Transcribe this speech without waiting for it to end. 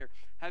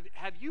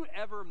Have you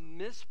ever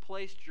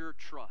misplaced your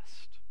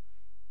trust,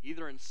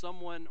 either in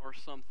someone or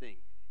something?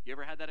 You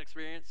ever had that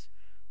experience?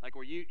 Like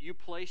where you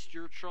placed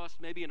your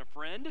trust maybe in a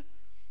friend,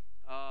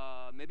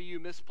 maybe you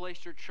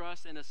misplaced your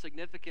trust in a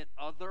significant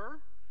other,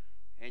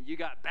 and you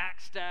got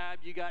backstabbed,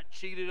 you got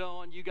cheated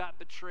on, you got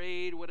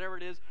betrayed, whatever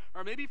it is.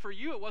 Or maybe for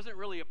you it wasn't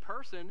really a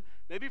person.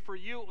 Maybe for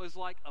you it was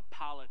like a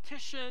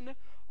politician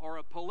or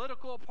a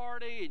political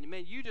party, and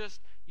man,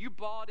 you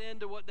bought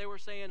into what they were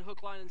saying,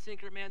 hook, line, and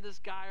sinker. Man, this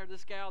guy or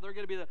this gal, they're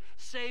going to be the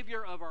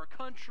savior of our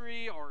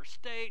country or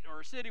state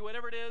or city,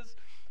 whatever it is.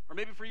 Or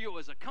maybe for you it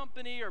was a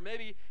company, or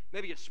maybe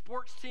a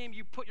sports team.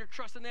 You put your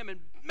trust in them, and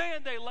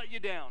man, they let you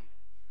down.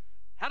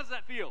 How does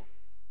that feel?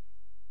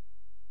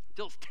 It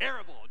feels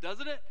terrible,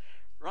 doesn't it?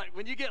 Right?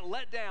 When you get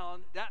let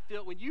down,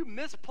 when you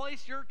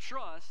misplace your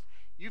trust,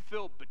 you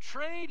feel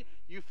betrayed,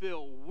 you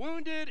feel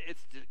wounded,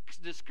 it's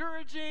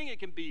discouraging, it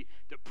can be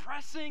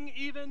depressing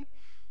even.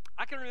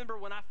 I can remember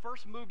when I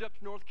first moved up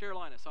to North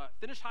Carolina. So I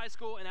finished high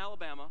school in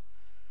Alabama.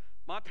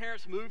 My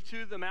parents moved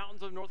to the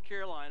mountains of North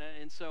Carolina,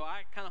 and so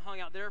I kind of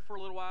hung out there for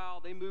a little while.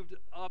 They moved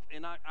up,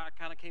 and I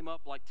kind of came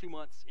up like 2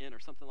 months in or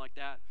something like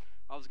that.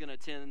 I was going to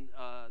attend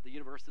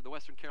the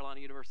Western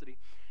Carolina University.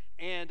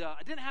 And I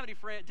didn't have any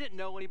friends, didn't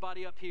know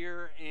anybody up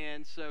here,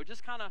 and so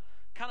just kind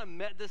of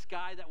met this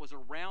guy that was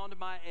around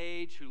my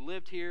age who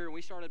lived here, and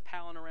we started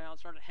palling around,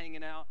 started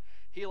hanging out.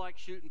 He liked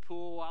shooting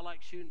pool, I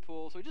liked shooting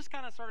pool, so we just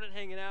kind of started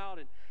hanging out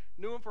and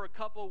knew him for a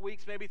couple of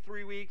weeks, maybe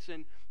 3 weeks,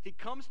 and he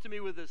comes to me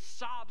with a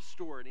sob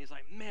story, and he's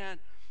like, man,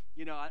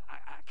 you know,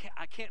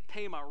 I can't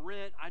pay my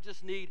rent. I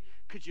just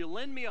could you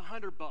lend me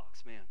 $100,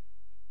 man?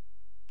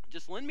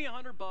 Just lend me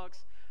 $100.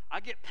 I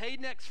get paid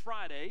next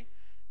Friday,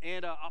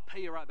 and I'll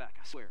pay you right back,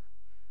 I swear.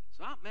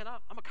 So,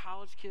 I'm a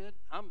college kid.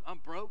 I'm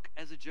broke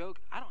as a joke.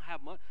 I don't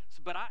have money.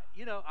 So, but I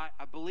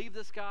believe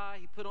this guy.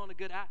 He put on a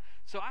good act.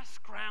 So I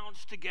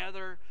scrounged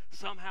together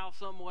somehow,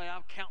 some way. I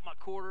count my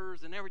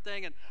quarters and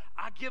everything, and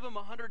I give him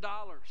 $100.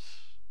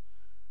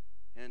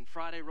 And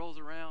Friday rolls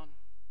around,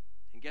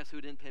 and guess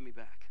who didn't pay me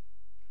back?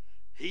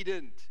 He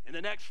didn't. And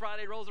the next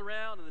Friday rolls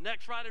around, and the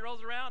next Friday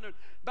rolls around, and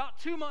about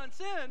 2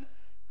 months in,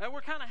 and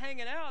we're kind of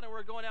hanging out, and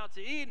we're going out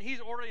to eat, and he's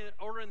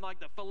ordering like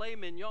the filet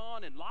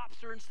mignon and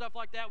lobster and stuff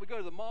like that. We go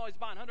to the mall. He's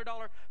buying $100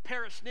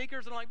 pair of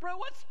sneakers, and I'm like, bro,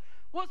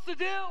 what's the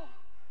deal?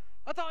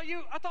 I thought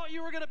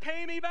you were going to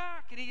pay me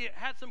back. And he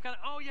had some kind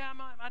of, oh yeah,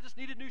 I just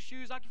needed new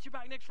shoes. I'll get you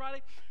back next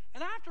Friday.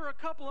 And after a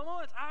couple of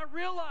months, I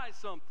realized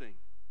something.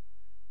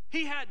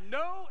 He had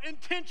no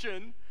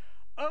intention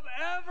of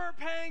ever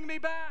paying me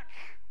back,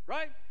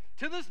 right?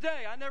 To this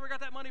day, I never got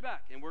that money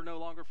back, and we're no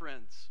longer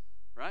friends,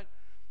 right?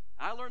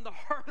 I learned the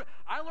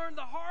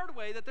hard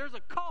way that there's a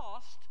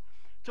cost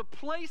to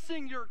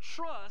placing your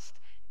trust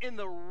in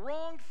the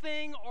wrong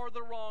thing or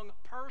the wrong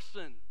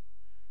person.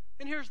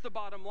 And here's the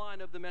bottom line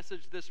of the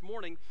message this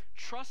morning.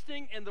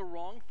 Trusting in the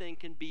wrong thing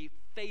can be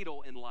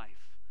fatal in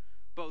life,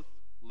 both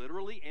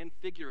literally and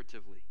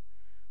figuratively.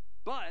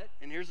 But,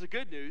 and here's the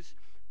good news,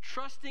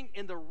 trusting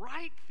in the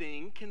right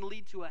thing can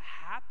lead to a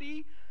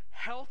happy,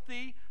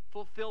 healthy,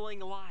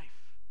 fulfilling life.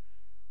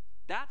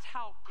 That's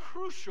how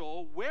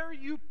crucial where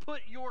you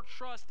put your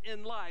trust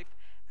in life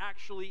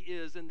actually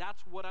is, and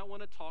that's what I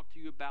want to talk to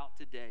you about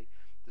today,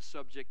 the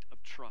subject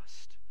of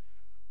trust.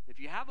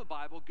 If you have a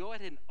Bible, go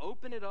ahead and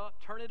open it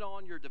up, turn it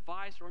on your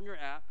device or on your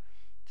app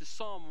to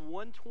Psalm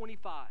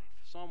 125.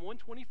 Psalm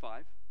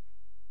 125.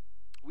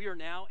 We are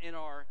now in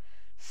our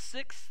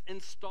 6th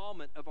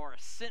installment of our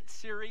Ascent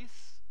series,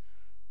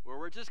 where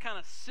we're just kind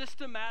of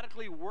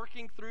systematically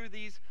working through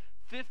these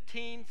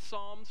 15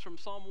 Psalms from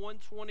Psalm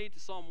 120 to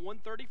Psalm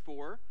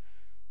 134.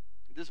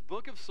 This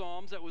book of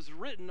Psalms that was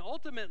written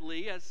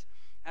ultimately as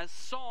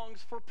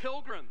songs for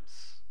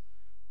pilgrims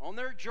on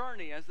their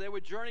journey, as they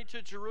would journey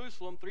to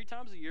Jerusalem 3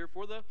 times a year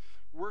for the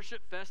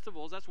worship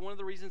festivals. That's one of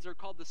the reasons they're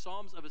called the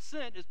Psalms of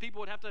Ascent, is people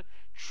would have to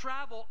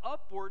travel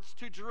upwards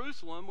to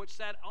Jerusalem, which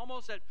sat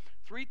almost at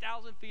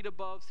 3,000 feet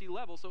above sea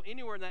level. So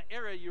anywhere in that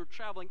area, you're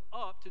traveling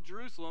up to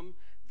Jerusalem,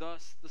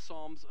 thus the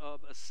Psalms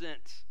of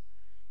Ascent.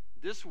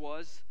 This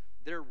was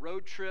their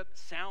road trip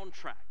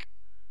soundtrack,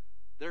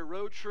 their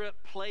road trip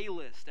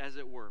playlist, as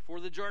it were, for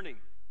the journey.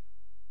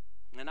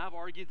 And I've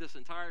argued this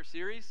entire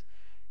series,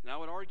 and I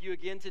would argue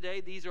again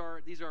today, these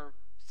are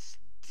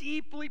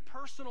deeply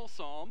personal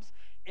psalms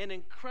and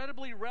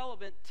incredibly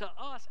relevant to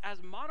us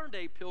as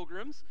modern-day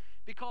pilgrims,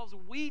 because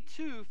we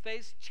too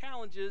face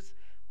challenges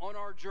on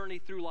our journey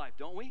through life,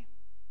 don't we?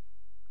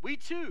 We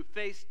too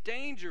face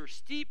danger,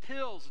 steep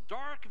hills,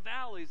 dark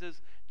valleys,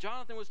 as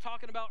Jonathan was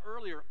talking about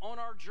earlier, on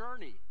our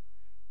journey.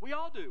 We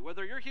all do,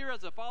 whether you're here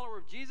as a follower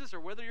of Jesus or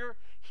whether you're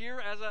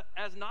here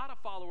as not a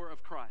follower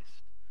of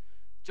Christ.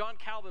 John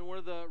Calvin, one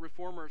of the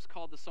reformers,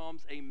 called the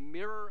Psalms a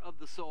mirror of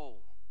the soul.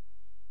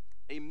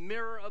 A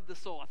mirror of the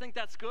soul. I think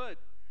that's good.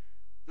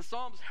 The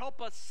Psalms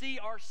help us see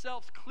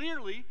ourselves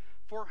clearly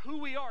for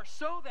who we are,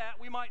 so that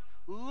we might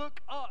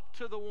look up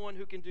to the one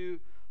who can do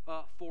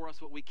for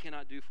us what we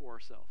cannot do for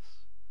ourselves.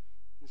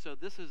 And so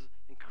this is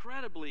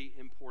incredibly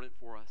important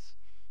for us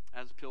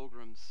as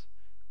pilgrims.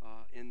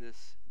 in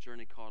this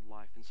journey called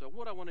life. And so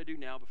what I want to do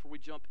now, before we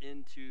jump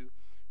into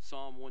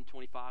Psalm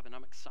 125, and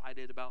I'm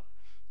excited about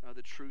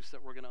the truths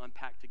that we're going to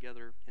unpack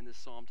together in this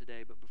psalm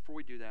today, but before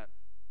we do that,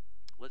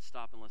 let's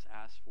stop and let's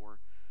ask for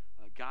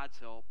God's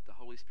help, the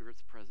Holy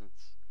Spirit's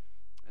presence,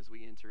 as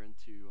we enter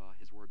into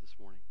his word this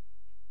morning.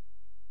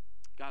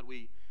 God,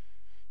 we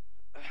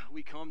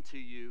come to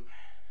you,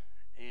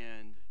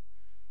 and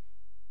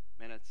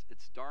man,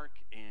 it's dark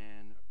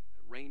and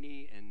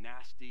rainy and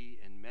nasty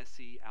and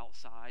messy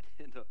outside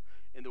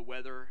in the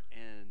weather,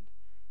 and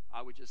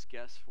I would just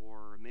guess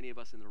for many of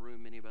us in the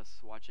room, many of us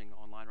watching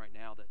online right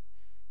now, that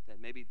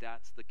maybe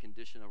that's the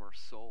condition of our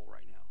soul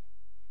right now.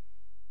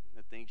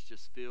 That things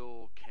just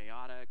feel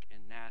chaotic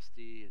and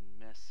nasty and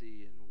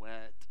messy and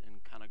wet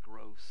and kind of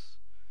gross.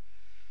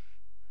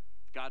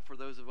 God, for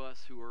those of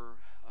us who are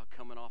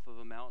coming off of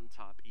a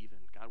mountaintop even,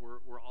 God,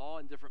 we're all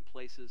in different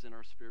places in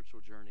our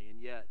spiritual journey,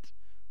 and yet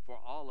for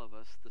all of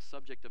us, the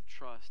subject of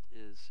trust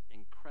is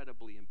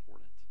incredibly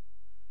important,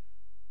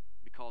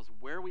 because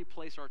where we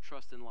place our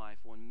trust in life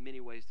will in many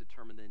ways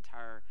determine the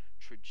entire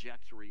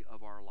trajectory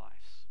of our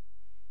lives.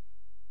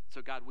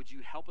 So God, would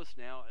you help us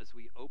now as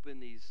we open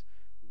these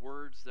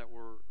words that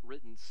were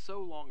written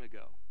so long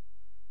ago,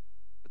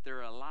 but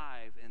they're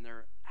alive and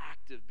they're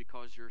active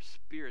because your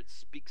Spirit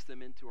speaks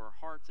them into our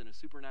hearts in a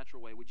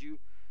supernatural way. Would you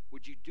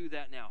do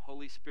that now?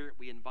 Holy Spirit,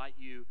 we invite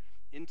you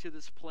into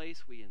this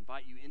place. We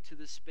invite you into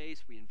this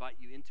space. We invite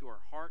you into our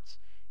hearts,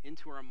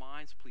 into our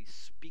minds. Please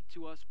speak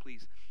to us.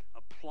 Please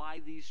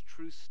apply these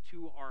truths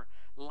to our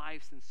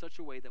lives in such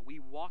a way that we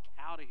walk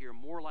out of here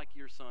more like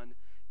your Son,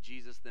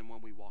 Jesus, than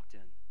when we walked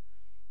in.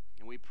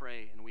 And we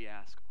pray and we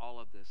ask all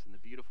of this in the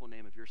beautiful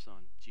name of your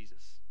Son,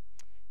 Jesus.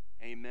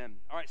 Amen.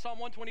 All right, Psalm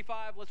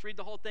 125, let's read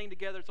the whole thing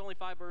together. It's only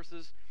 5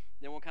 verses.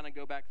 Then we'll kind of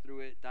go back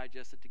through it,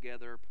 digest it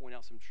together, point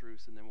out some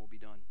truths, and then we'll be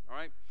done. All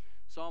right?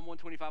 Psalm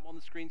 125 on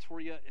the screens for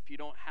you if you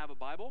don't have a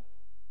Bible.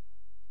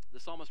 The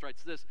psalmist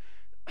writes this: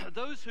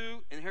 those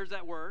who, and here's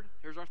that word,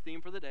 here's our theme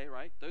for the day,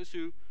 right? Those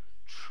who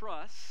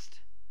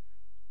trust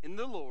in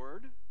the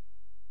Lord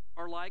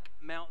are like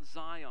Mount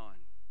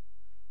Zion,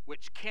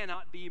 which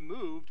cannot be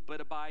moved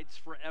but abides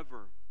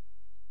forever.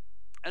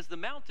 As the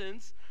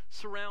mountains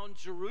surround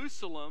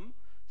Jerusalem,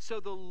 so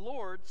the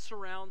Lord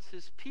surrounds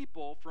his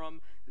people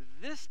from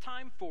this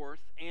time forth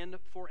and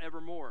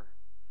forevermore.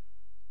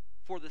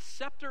 For the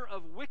scepter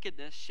of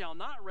wickedness shall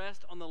not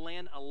rest on the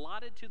land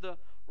allotted to the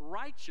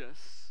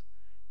righteous,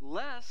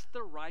 lest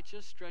the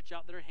righteous stretch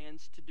out their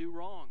hands to do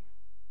wrong.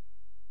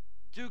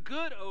 Do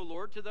good, O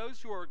Lord, to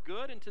those who are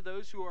good and to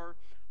those who are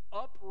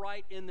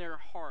upright in their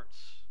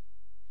hearts.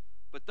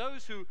 But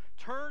those who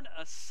turn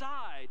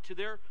aside to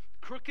their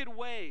crooked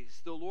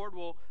ways, the Lord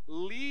will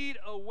lead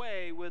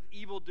away with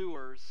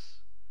evildoers.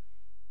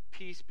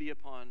 Peace be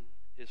upon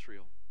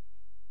Israel.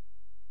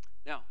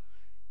 Now,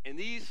 in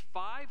these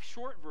 5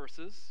 short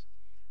verses,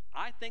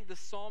 I think the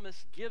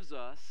psalmist gives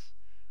us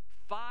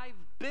 5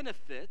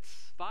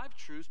 benefits, 5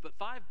 truths, but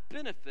 5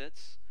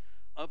 benefits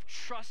of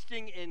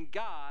trusting in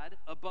God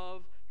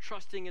above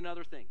trusting in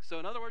other things. So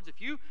in other words, if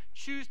you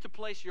choose to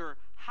place your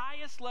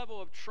highest level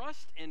of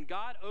trust in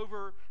God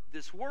over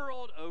this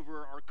world,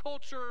 over our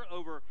culture,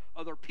 over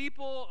other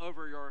people,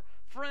 over your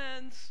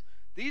friends,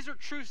 these are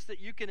truths that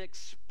you can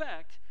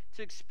expect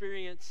to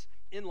experience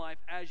in life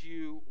as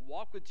you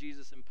walk with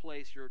Jesus and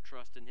place your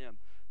trust in him.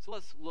 So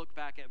let's look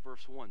back at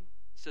verse 1. It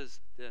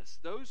says this: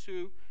 those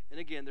who, and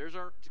again, there's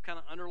our, to kind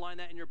of underline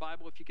that in your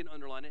Bible if you can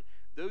underline it,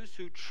 those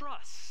who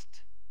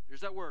trust,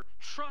 there's that word,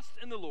 trust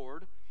in the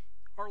Lord,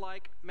 are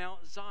like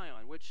Mount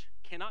Zion, which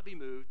cannot be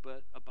moved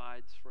but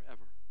abides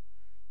forever.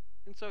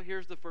 And so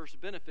here's the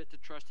first benefit to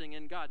trusting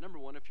in God. Number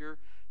 1, if you're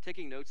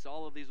taking notes,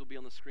 all of these will be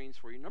on the screens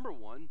for you. Number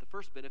 1, the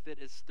first benefit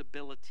is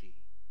stability.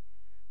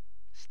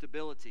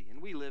 Stability.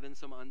 And we live in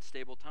some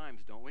unstable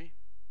times, don't we?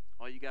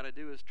 All you got to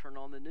do is turn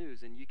on the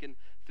news, and you can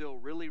feel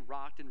really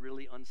rocked and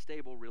really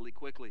unstable really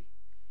quickly.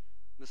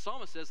 The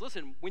psalmist says,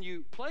 listen, when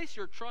you place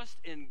your trust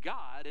in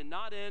God and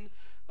not in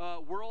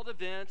world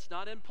events,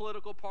 not in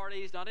political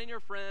parties, not in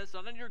your friends,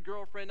 not in your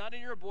girlfriend, not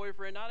in your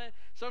boyfriend, not in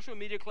social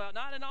media clout,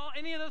 not in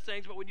any of those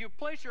things, but when you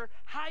place your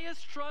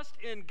highest trust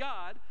in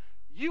God,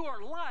 you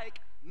are like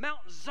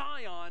Mount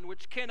Zion,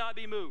 which cannot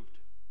be moved.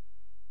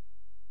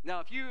 Now,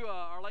 if you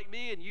are like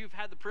me and you've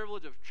had the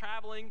privilege of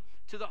traveling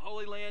to the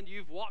Holy Land,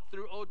 you've walked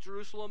through Old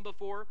Jerusalem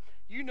before,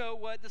 you know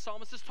what the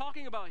psalmist is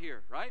talking about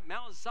here, right?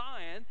 Mount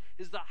Zion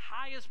is the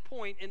highest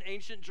point in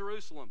ancient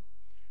Jerusalem.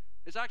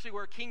 It's actually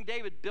where King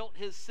David built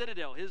his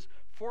citadel. His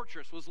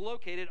fortress was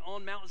located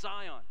on Mount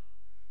Zion.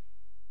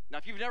 Now,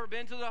 if you've never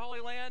been to the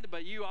Holy Land,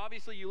 but you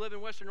live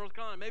in Western North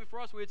Carolina, maybe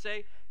for us we would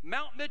say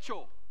Mount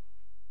Mitchell.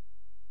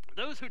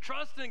 Those who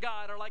trust in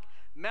God are like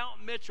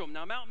Mount Mitchell.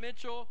 Now, Mount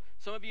Mitchell,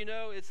 some of you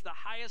know, it's the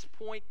highest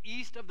point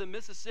east of the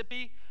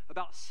Mississippi,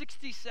 about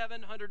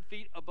 6,700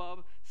 feet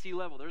above sea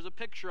level. There's a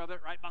picture of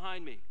it right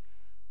behind me.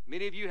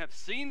 Many of you have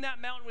seen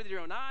that mountain with your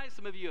own eyes.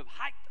 Some of you have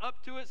hiked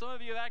up to it. Some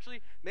of you have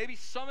actually maybe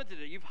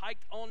summited it. You've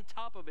hiked on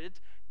top of it.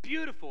 It's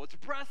beautiful. It's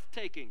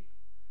breathtaking.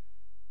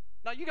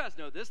 Now, you guys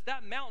know this.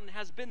 That mountain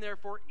has been there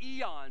for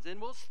eons and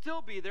will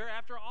still be there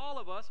after all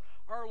of us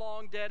are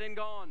long dead and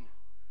gone.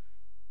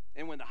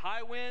 And when the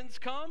high winds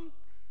come,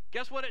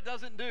 guess what it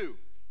doesn't do?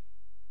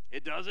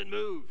 It doesn't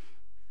move.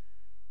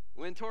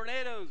 When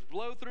tornadoes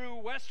blow through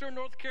western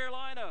North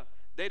Carolina,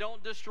 they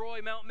don't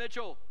destroy Mount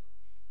Mitchell.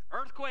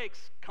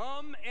 Earthquakes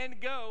come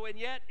and go, and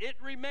yet it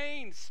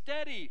remains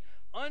steady,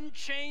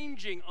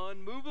 unchanging,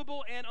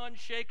 unmovable, and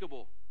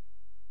unshakable.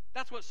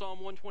 That's what Psalm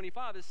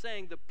 125 is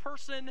saying. The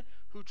person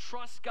who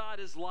trusts God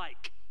is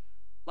like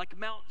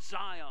Mount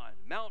Zion,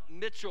 Mount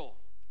Mitchell.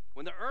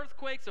 When the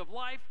earthquakes of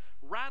life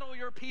rattle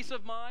your peace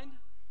of mind,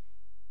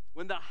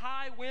 when the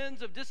high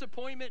winds of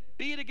disappointment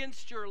beat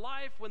against your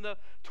life, when the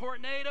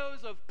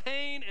tornadoes of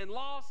pain and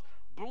loss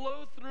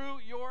blow through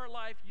your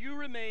life, you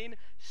remain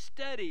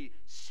steady,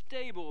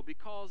 stable,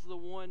 because the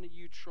one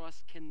you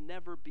trust can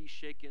never be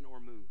shaken or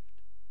moved.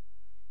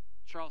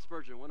 Charles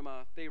Spurgeon, one of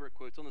my favorite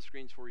quotes on the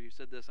screens for you,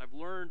 said this: "I've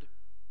learned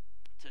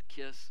to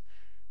kiss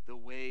the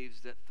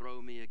waves that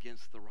throw me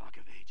against the rock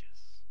of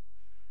ages."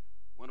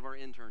 One of our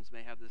interns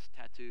may have this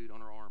tattooed on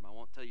her arm. I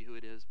won't tell you who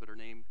it is, but her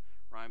name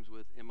rhymes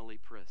with Emily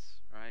Priss.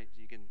 All right,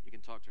 you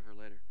can talk to her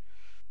later.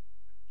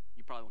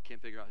 You probably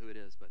can't figure out who it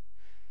is, but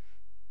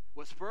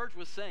what Spurgeon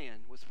was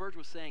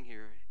saying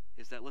here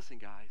is that, listen,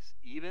 guys,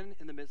 even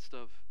in the midst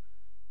of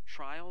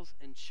trials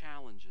and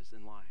challenges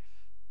in life,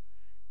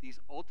 these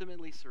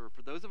ultimately serve,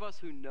 for those of us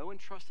who know and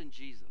trust in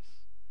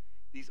Jesus,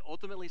 these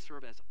ultimately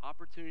serve as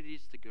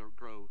opportunities to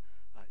grow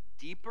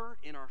deeper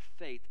in our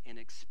faith and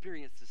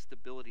experience the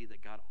stability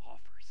that God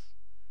offers.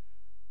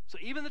 So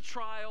even the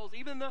trials,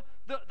 even the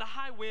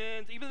high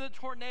winds, even the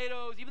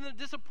tornadoes, even the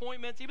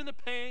disappointments, even the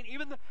pain,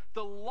 even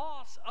the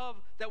loss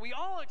that we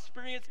all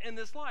experience in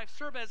this life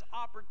serve as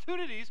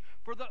opportunities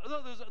for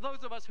those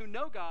of us who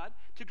know God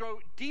to grow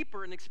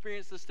deeper and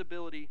experience the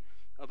stability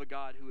of a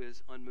God who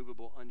is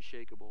unmovable,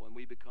 unshakable, and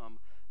we become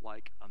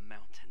like a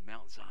mountain,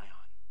 Mount Zion,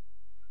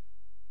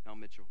 Mount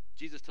Mitchell.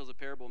 Jesus tells a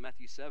parable in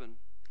Matthew 7,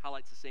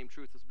 highlights the same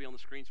truth. This will be on the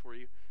screens for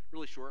you.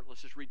 Really short.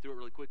 Let's just read through it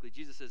really quickly.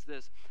 Jesus says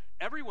this: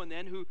 "Everyone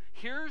then who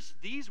hears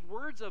these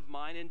words of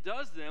mine and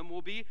does them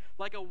will be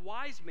like a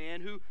wise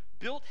man who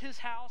built his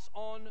house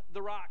on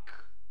the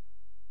rock.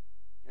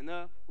 And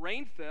the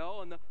rain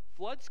fell, and the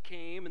floods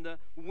came, and the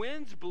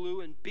winds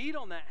blew and beat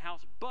on that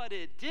house, but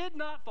it did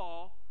not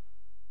fall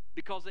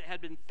because it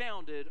had been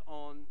founded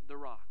on the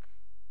rock."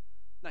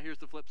 Now here's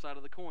the flip side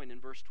of the coin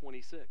in verse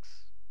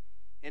 26.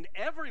 "And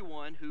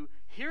everyone who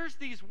hears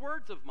these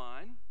words of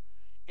mine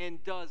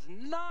and does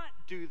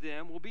not do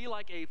them will be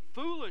like a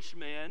foolish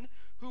man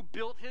who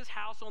built his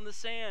house on the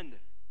sand.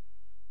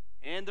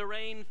 And the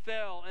rain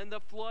fell, and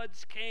the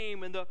floods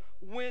came, and the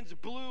winds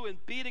blew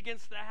and beat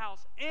against the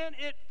house, and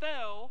it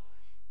fell,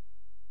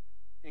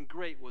 and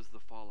great was the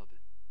fall of it."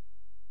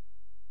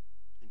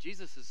 And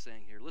Jesus is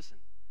saying here, listen,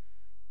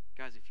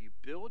 guys, if you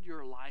build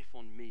your life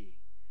on me,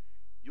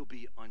 you'll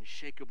be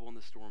unshakable in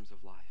the storms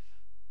of life.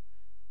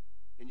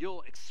 And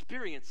you'll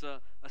experience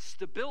a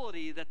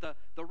stability that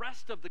the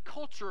rest of the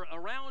culture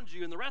around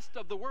you and the rest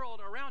of the world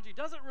around you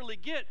doesn't really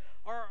get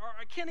or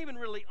can't even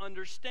really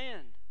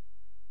understand.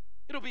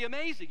 It'll be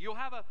amazing. You'll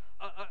have a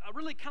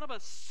really kind of a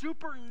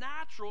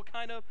supernatural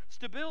kind of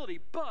stability.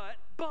 But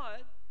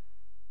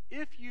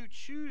if you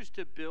choose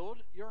to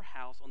build your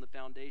house on the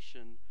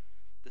foundation,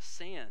 the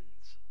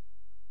sands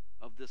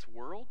of this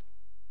world,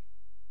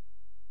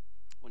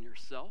 on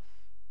yourself,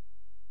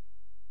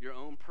 your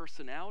own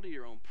personality,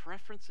 your own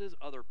preferences,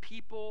 other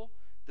people,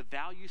 the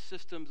value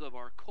systems of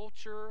our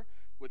culture,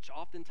 which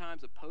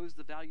oftentimes oppose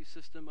the value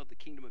system of the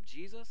kingdom of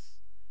Jesus,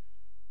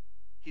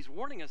 he's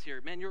warning us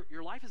here, man,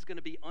 your life is going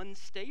to be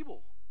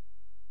unstable.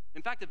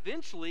 In fact,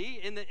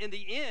 eventually, in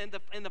the end,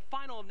 in the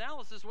final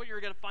analysis, what you're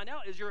going to find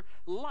out is your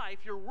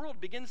life, your world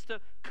begins to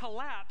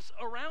collapse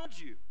around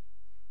you.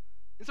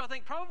 And so I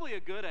think probably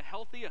a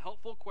healthy,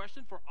 helpful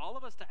question for all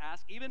of us to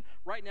ask, even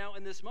right now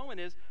in this moment,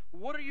 is,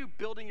 what are you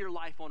building your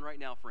life on right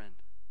now, friend?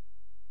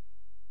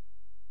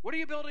 What are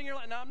you building your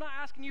life? Now, I'm not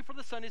asking you for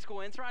the Sunday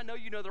school answer. I know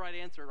you know the right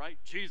answer, right?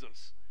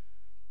 Jesus.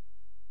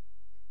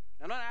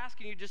 I'm not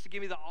asking you just to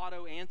give me the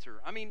auto answer.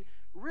 I mean,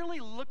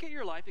 really look at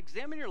your life,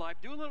 examine your life,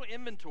 do a little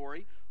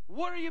inventory.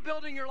 What are you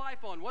building your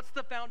life on? What's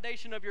the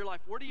foundation of your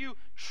life? What are you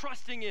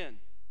trusting in?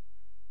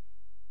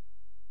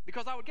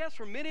 Because I would guess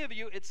for many of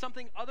you, it's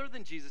something other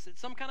than Jesus.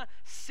 It's some kind of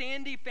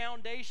sandy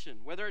foundation,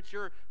 whether it's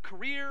your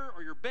career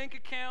or your bank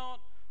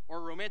account or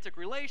a romantic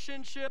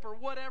relationship or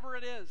whatever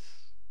it is.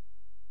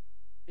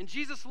 And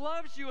Jesus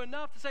loves you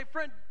enough to say,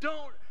 friend,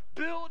 don't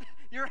build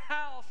your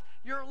house,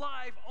 your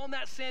life on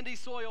that sandy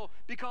soil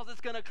because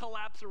it's going to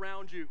collapse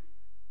around you.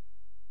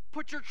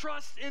 Put your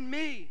trust in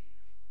me.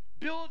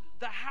 Build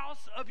the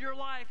house of your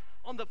life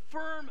on the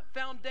firm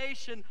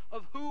foundation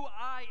of who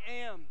I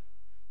am,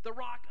 the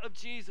rock of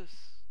Jesus.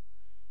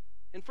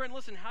 And friend,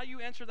 listen, how you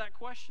answer that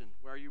question,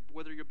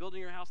 whether you're building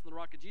your house on the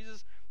rock of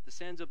Jesus, the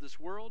sands of this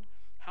world,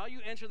 how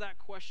you answer that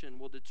question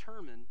will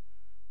determine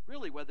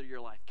really whether your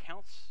life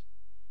counts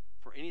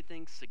for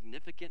anything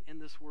significant in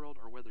this world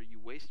or whether you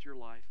waste your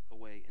life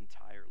away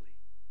entirely.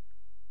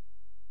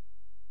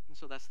 And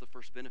so that's the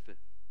first benefit.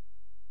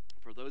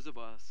 For those of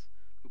us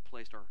who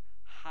placed our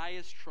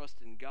highest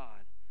trust in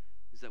God,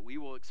 is that we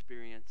will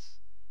experience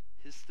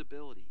his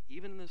stability,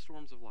 even in the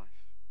storms of life.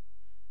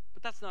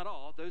 But that's not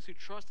all. Those who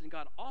trust in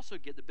God also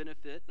get the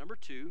benefit, number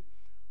 2,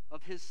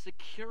 of his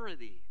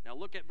security. Now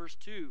look at verse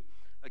 2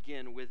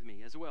 again with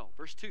me as well.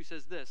 Verse 2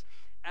 says this,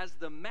 as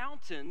the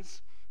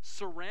mountains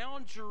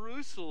surround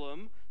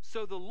Jerusalem,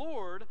 so the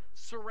Lord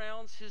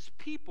surrounds his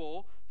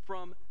people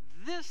from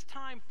this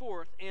time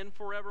forth and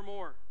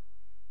forevermore.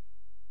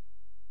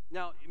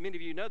 Now, many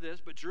of you know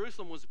this, but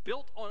Jerusalem was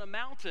built on a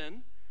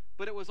mountain,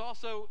 but it was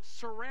also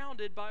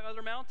surrounded by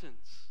other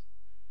mountains.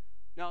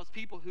 Now, as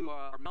people who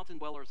are mountain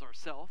dwellers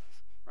ourselves,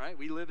 right?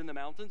 We live in the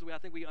mountains. I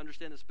think we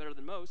understand this better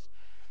than most.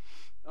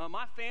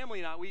 My family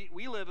and I,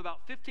 we live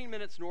about 15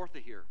 minutes north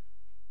of here,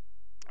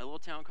 a little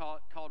town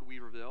called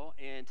Weaverville.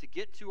 And to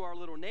get to our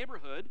little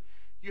neighborhood,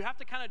 you have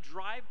to kind of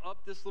drive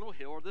up this little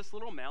hill or this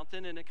little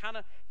mountain, and it kind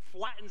of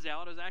flattens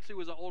out. It actually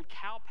was an old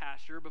cow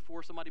pasture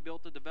before somebody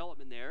built a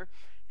development there.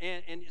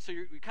 And so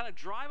you kind of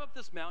drive up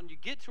this mountain, you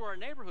get to our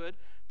neighborhood,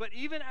 but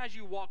even as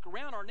you walk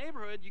around our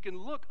neighborhood, you can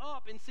look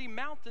up and see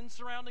mountains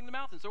surrounding the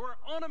mountain. So we're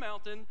on a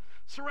mountain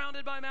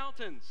surrounded by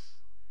mountains.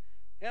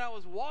 And I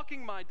was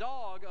walking my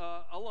dog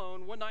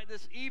alone one night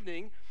this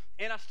evening,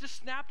 and I just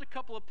snapped a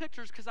couple of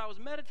pictures because I was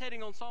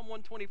meditating on Psalm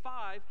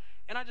 125,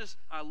 and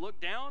I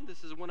looked down.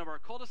 This is one of our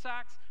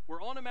cul-de-sacs.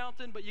 We're on a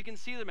mountain, but you can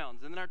see the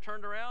mountains. And then I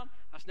turned around.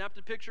 I snapped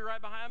a picture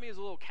right behind me. It's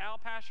a little cow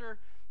pasture.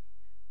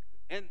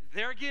 And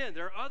there again,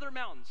 there are other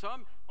mountains. So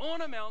I'm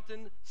on a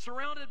mountain,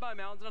 surrounded by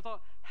mountains, and I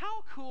thought,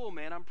 how cool,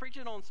 man. I'm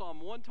preaching on Psalm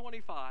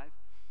 125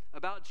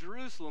 about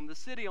Jerusalem, the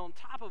city on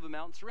top of a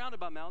mountain, surrounded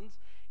by mountains.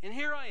 And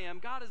here I am.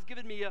 God has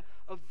given me a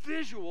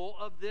visual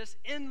of this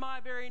in my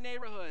very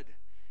neighborhood.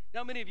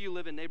 Now, many of you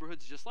live in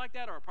neighborhoods just like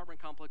that, or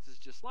apartment complexes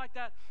just like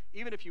that.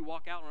 Even if you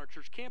walk out on our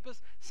church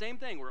campus, same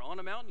thing. We're on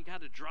a mountain. You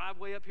got to drive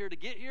way up here to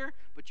get here,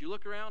 but you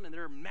look around and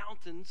there are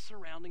mountains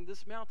surrounding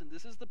this mountain.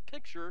 This is the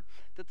picture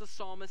that the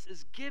psalmist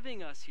is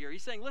giving us here.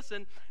 He's saying,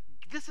 listen,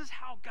 this is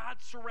how God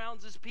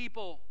surrounds his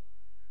people,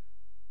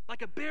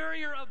 like a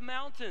barrier of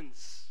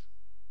mountains.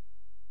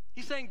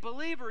 He's saying,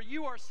 believer,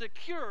 you are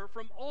secure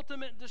from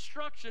ultimate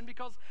destruction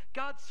because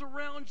God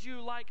surrounds you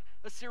like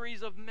a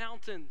series of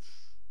mountains.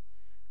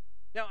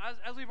 Now,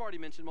 as we've already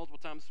mentioned multiple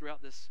times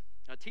throughout this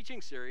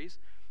teaching series,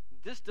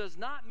 this does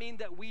not mean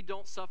that we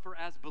don't suffer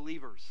as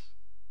believers.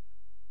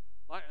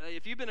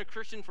 If you've been a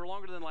Christian for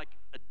longer than like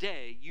a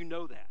day, you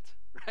know that,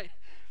 right?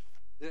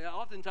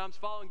 Oftentimes,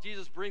 following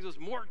Jesus brings us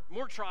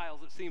more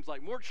trials, it seems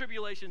like, more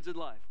tribulations in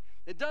life.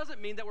 It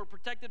doesn't mean that we're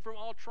protected from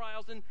all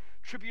trials and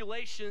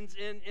tribulations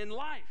in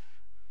life.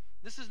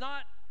 This is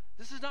not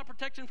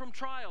protection from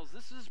trials.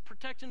 This is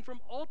protection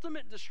from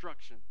ultimate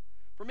destruction,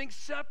 from being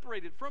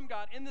separated from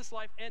God in this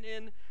life and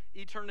in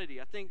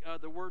eternity. I think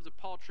the words of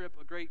Paul Tripp,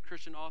 a great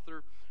Christian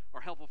author,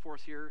 are helpful for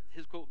us here.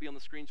 His quote will be on the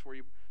screens for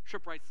you.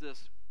 Tripp writes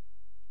this.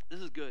 This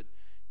is good.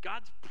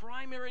 God's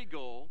primary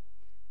goal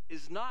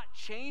is not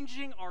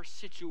changing our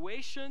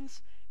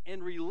situations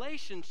and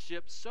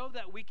relationships so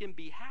that we can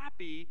be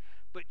happy,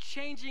 but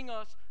changing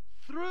us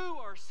through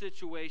our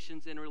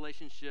situations and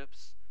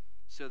relationships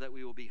so that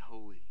we will be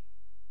holy.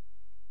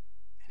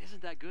 And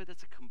isn't that good?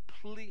 That's a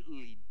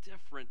completely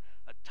different,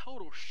 a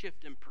total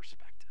shift in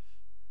perspective.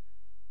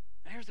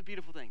 Now here's the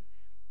beautiful thing.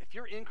 If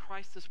you're in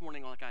Christ this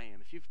morning like I am,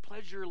 if you've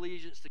pledged your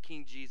allegiance to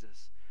King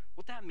Jesus,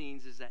 what that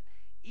means is that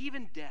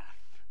even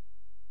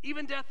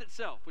death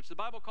itself, which the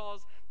Bible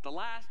calls the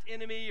last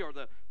enemy or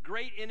the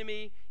great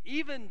enemy,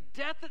 even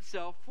death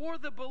itself for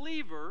the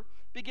believer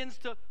begins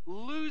to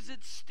lose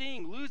its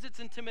sting, lose its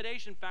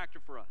intimidation factor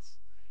for us.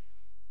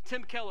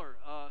 Tim Keller,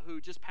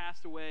 who just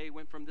passed away,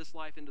 went from this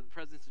life into the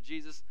presence of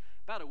Jesus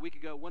about a week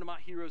ago, one of my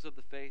heroes of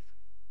the faith,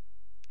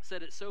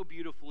 said it so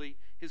beautifully.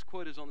 His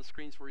quote is on the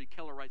screens for you.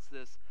 Keller writes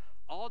this,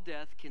 all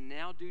death can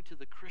now do to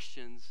the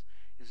Christians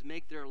is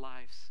make their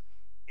lives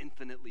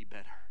infinitely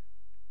better.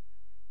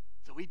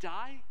 So we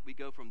die, we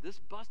go from this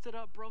busted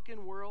up,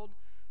 broken world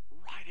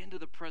right into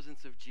the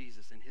presence of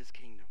Jesus and his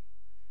kingdom.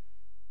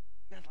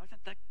 Man,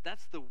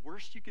 that's the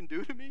worst you can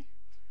do to me?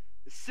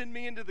 Is send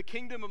me into the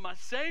kingdom of my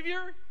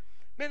Savior?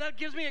 Man, that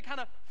gives me a kind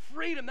of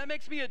freedom. That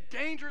makes me a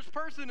dangerous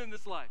person in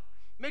this life.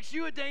 Makes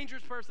you a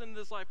dangerous person in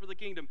this life for the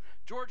kingdom.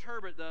 George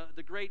Herbert,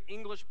 the great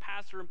English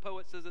pastor and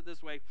poet, says it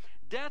this way.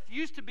 Death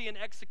used to be an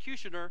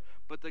executioner,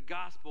 but the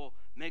gospel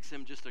makes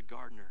him just a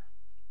gardener.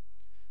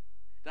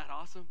 That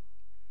awesome?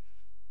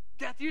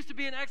 Death used to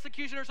be an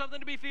executioner, something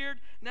to be feared.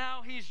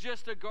 Now he's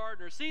just a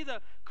gardener. See,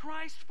 the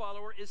Christ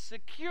follower is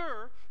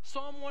secure.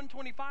 Psalm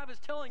 125 is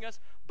telling us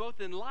both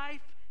in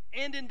life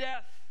and in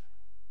death.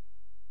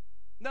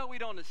 No, we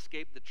don't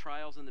escape the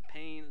trials and the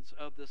pains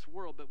of this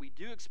world, but we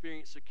do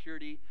experience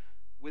security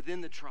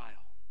within the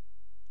trial,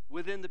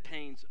 within the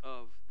pains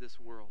of this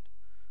world.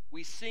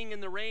 We sing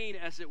in the rain,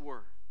 as it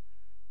were.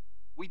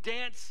 We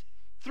dance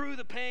through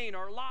the pain.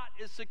 Our lot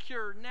is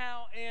secure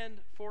now and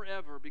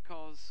forever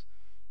because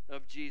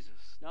of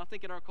Jesus. Now, I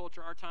think in our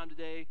culture, our time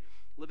today,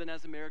 living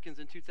as Americans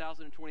in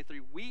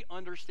 2023, we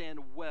understand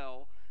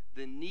well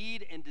the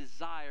need and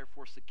desire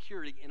for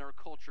security in our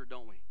culture,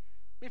 don't we?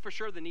 I mean, for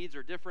sure the needs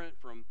are different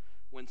from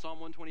when Psalm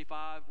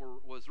 125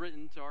 was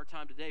written to our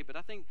time today, but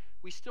I think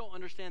we still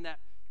understand that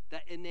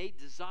innate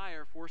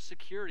desire for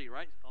security,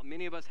 right?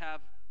 Many of us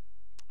have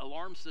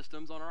alarm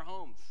systems on our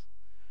homes.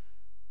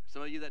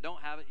 Some of you that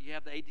don't have it, you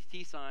have the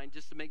ADT sign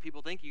just to make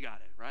people think you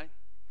got it, right?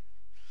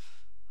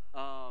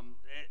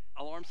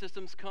 Alarm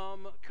systems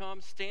come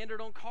standard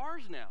on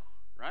cars now,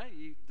 right?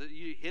 You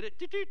hit it,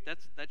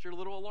 that's your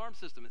little alarm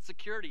system. It's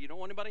security. You don't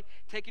want anybody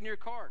taking your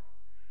car.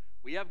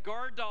 We have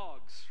guard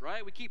dogs,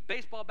 right? We keep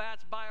baseball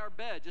bats by our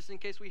bed just in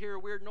case we hear a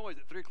weird noise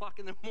at 3 o'clock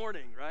in the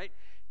morning, right?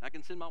 I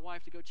can send my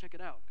wife to go check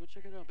it out. Go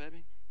check it out,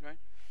 baby, right?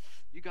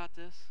 You got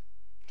this.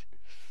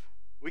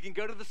 We can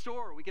go to the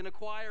store. We can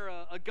acquire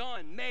a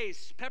gun,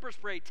 mace, pepper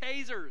spray,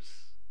 tasers.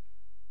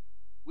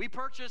 We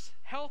purchase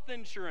health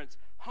insurance,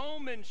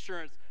 home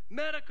insurance,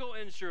 medical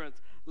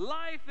insurance,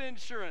 life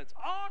insurance,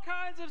 all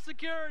kinds of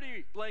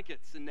security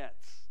blankets and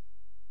nets.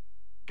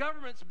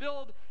 Governments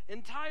build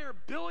entire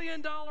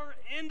billion-dollar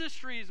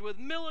industries with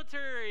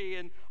military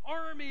and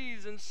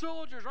armies and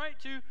soldiers, right,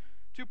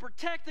 to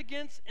protect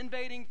against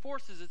invading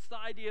forces. It's the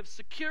idea of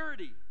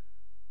security.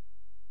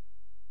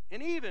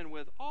 And even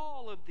with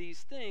all of these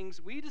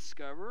things, we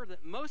discover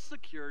that most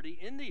security,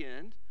 in the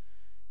end,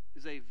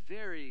 is a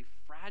very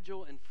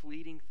fragile and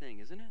fleeting thing,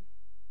 isn't it?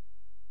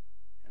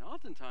 And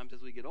oftentimes,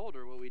 as we get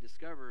older, what we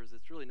discover is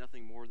it's really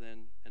nothing more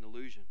than an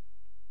illusion.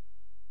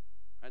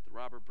 Right? The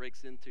robber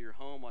breaks into your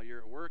home while you're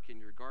at work, and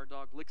your guard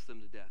dog licks them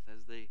to death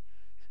as they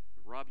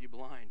rob you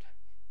blind.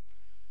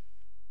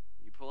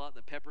 You pull out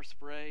the pepper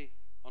spray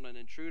on an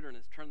intruder, and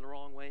it's turned the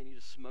wrong way, and you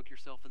just smoke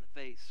yourself in the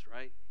face,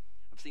 right?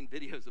 I've seen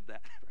videos of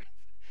that, right?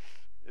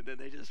 And then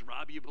they just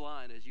rob you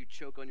blind as you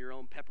choke on your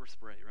own pepper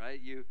spray, right?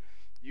 You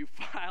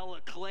file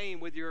a claim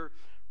with your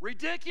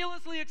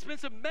ridiculously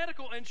expensive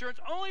medical insurance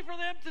only for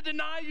them to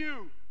deny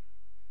you.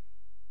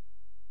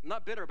 I'm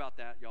not bitter about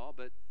that, y'all,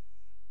 but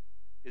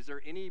is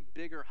there any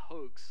bigger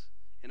hoax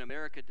in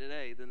America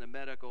today than the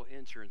medical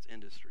insurance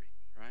industry,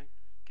 right?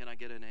 Can I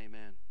get an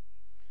amen?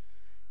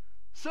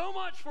 So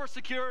much for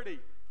security.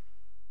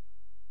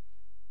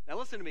 Now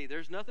listen to me,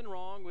 there's nothing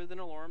wrong with an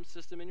alarm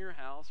system in your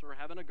house or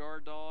having a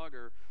guard dog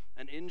or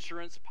an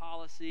insurance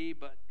policy,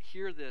 but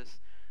hear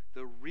this.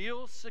 The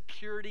real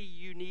security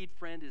you need,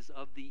 friend, is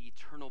of the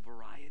eternal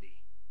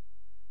variety.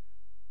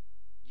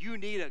 You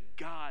need a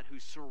God who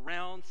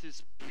surrounds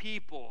his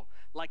people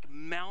like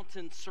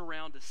mountains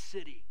surround a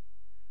city,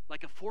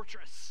 like a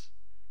fortress.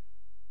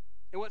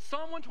 And what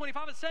Psalm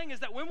 125 is saying is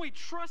that when we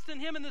trust in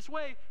him in this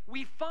way,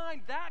 we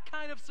find that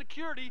kind of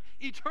security,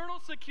 eternal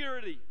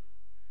security,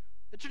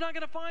 that you're not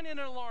going to find in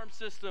an alarm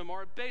system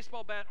or a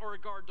baseball bat or a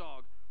guard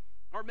dog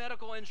or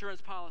medical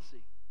insurance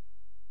policy.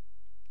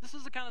 This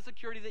is the kind of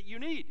security that you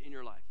need in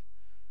your life.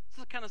 This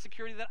is the kind of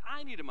security that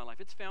I need in my life.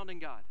 It's found in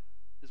God,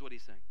 is what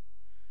he's saying.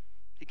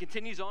 He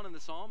continues on in the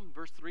psalm.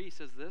 Verse 3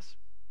 says this,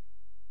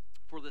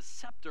 "For the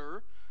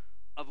scepter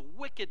of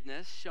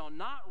wickedness shall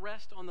not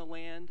rest on the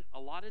land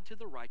allotted to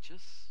the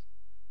righteous,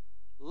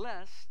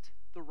 lest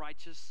the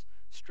righteous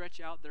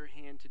stretch out their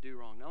hand to do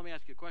wrong." Now let me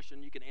ask you a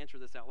question. You can answer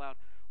this out loud.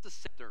 What's a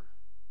scepter?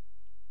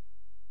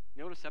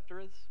 You know what a scepter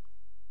is?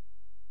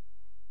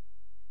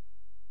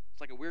 It's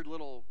like a weird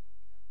little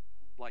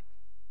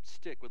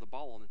stick with a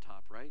ball on the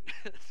top, right?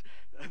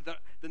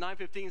 the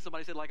 915,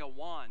 somebody said like a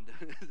wand.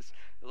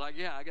 Like,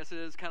 yeah, I guess it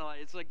is kind of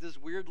like, it's like this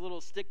weird little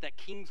stick that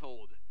kings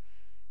hold.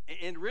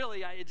 And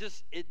really,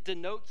 it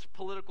denotes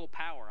political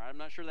power. I'm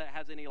not sure that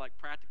has any like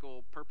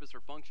practical purpose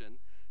or function.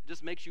 It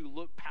just makes you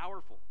look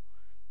powerful.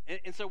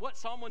 And so what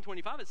Psalm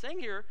 125 is saying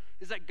here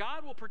is that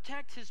God will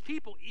protect his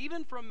people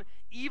even from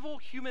evil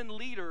human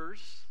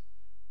leaders,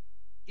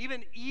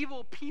 even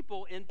evil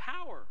people in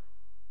power.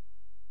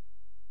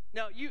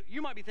 Now,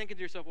 you might be thinking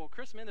to yourself, well,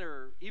 Chris, man, there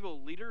are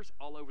evil leaders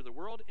all over the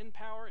world in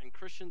power, and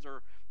Christians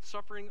are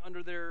suffering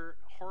under their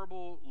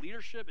horrible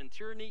leadership and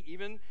tyranny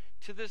even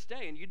to this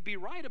day, and you'd be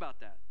right about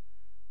that.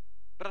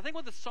 But I think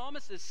what the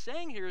psalmist is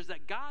saying here is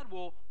that God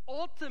will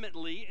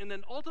ultimately, in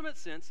an ultimate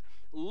sense,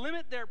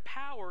 limit their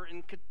power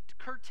and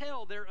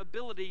curtail their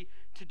ability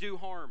to do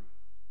harm.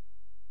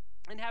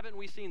 And haven't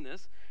we seen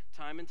this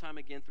time and time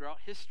again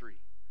throughout history?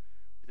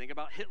 We think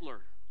about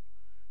Hitler.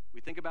 We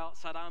think about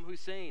Saddam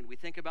Hussein. We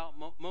think about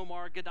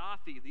Muammar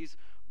Gaddafi, these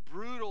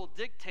brutal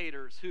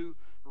dictators who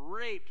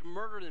raped,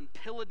 murdered, and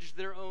pillaged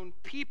their own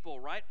people,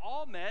 right?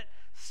 All met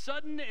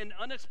sudden and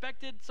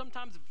unexpected,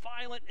 sometimes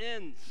violent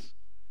ends.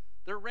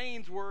 Their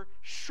reigns were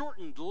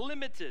shortened,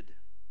 limited.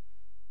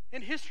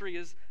 And history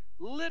is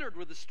littered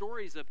with the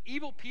stories of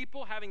evil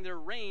people having their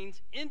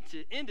reigns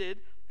ended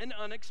in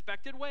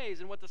unexpected ways.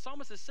 And what the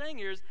psalmist is saying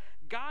here is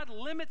God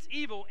limits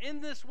evil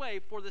in this way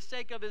for the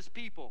sake of his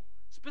people.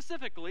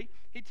 Specifically,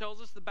 he tells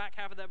us the back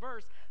half of that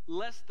verse,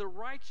 lest the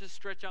righteous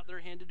stretch out their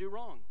hand to do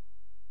wrong.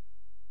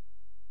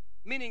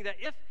 Meaning that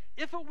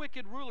if a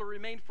wicked ruler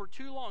remained for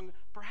too long,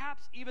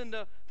 perhaps even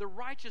the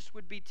righteous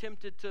would be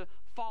tempted to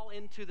fall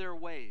into their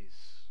ways,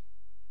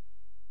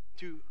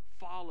 to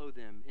follow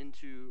them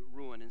into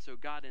ruin. And so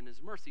God in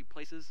his mercy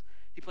places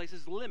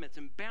limits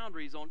and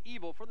boundaries on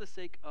evil for the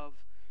sake of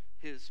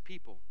his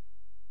people.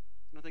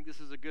 And I think this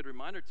is a good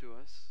reminder to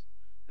us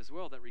as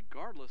well, that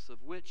regardless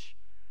of which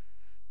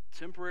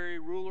temporary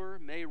ruler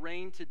may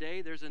reign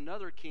today, there's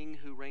another king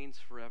who reigns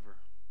forever.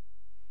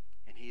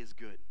 And he is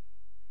good.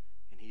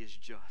 And he is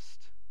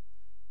just.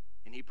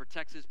 And he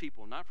protects his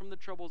people, not from the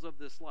troubles of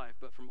this life,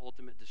 but from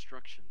ultimate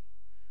destruction.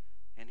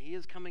 And he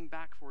is coming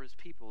back for his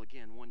people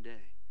again one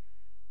day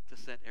to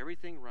set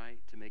everything right,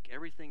 to make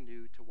everything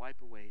new, to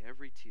wipe away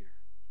every tear.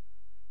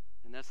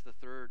 And that's the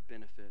third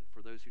benefit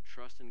for those who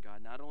trust in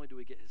God. Not only do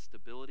we get his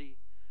stability,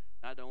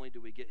 not only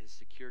do we get his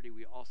security,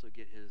 we also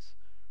get his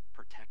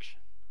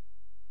protection.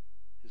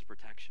 His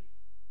protection.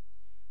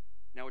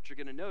 Now what you're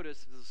going to notice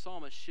is the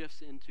psalmist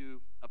shifts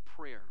into a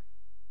prayer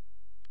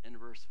in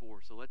verse 4.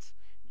 So let's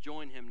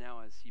join him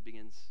now as he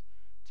begins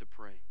to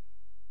pray.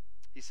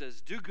 He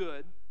says, do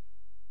good,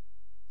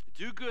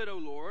 O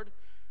Lord,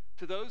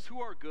 to those who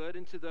are good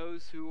and to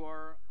those who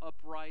are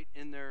upright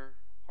in their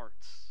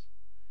hearts.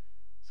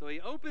 So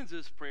he opens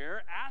his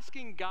prayer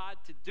asking God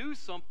to do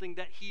something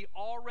that he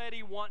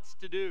already wants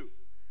to do,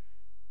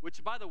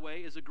 which, by the way,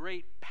 is a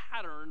great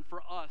pattern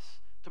for us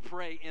to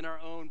pray in our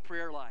own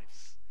prayer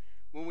lives.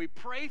 When we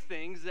pray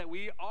things that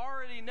we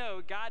already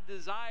know God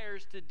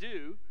desires to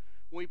do,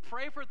 when we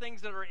pray for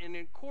things that are in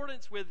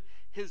accordance with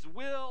his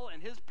will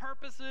and his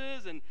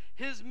purposes and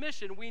his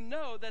mission, we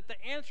know that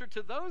the answer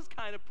to those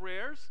kind of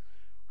prayers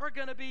are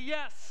going to be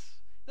yes.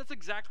 That's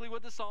exactly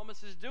what the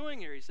psalmist is doing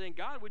here. He's saying,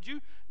 God, would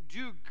you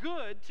do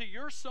good to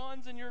your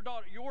sons and your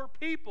daughter, your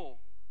people?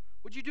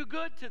 Would you do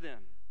good to them?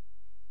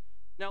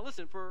 Now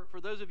listen, for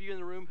those of you in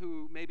the room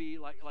who maybe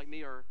like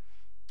me are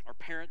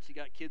parents, you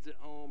got kids at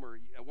home, or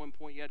at one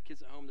point you had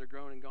kids at home, they're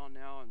grown and gone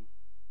now, and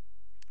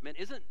man,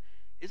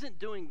 isn't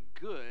doing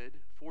good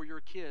for your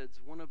kids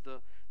one of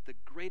the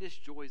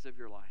greatest joys of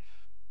your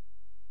life?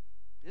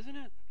 Isn't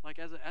it? Like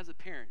as a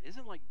parent,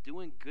 isn't like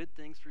doing good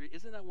things for you,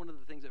 isn't that one of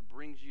the things that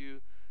brings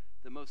you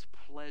the most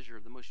pleasure,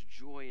 the most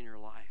joy in your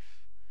life?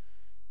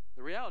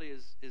 The reality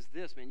is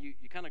this, man, you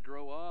kind of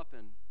grow up,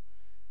 and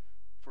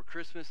for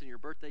Christmas and your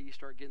birthday, you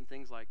start getting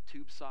things like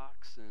tube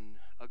socks and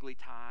ugly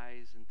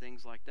ties and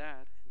things like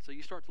that. And so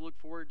you start to look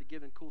forward to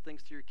giving cool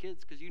things to your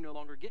kids because you no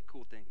longer get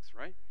cool things,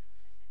 right?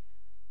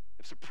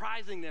 Of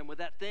surprising them with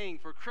that thing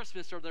for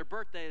Christmas or their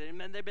birthday. And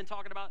man, they've been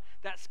talking about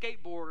that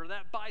skateboard or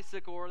that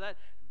bicycle or that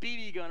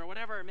BB gun or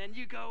whatever. And man,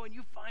 you go and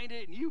you find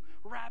it and you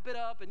wrap it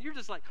up and you're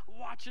just like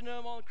watching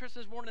them on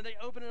Christmas morning. They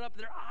open it up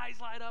and their eyes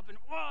light up and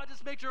whoa, it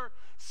just makes your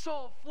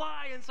soul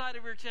fly inside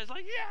of your chest.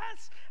 Like,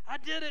 yes, I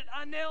did it.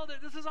 I nailed it.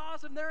 This is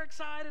awesome. They're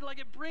excited. Like,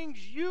 it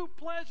brings you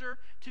pleasure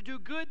to do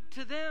good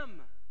to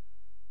them.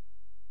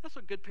 That's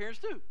what good parents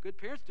do. Good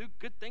parents do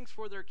good things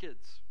for their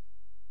kids.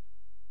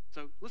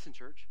 So listen,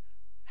 church,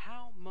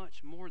 how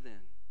much more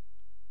then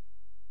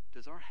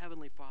does our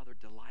Heavenly Father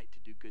delight to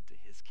do good to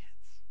his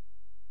kids,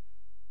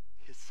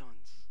 his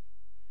sons,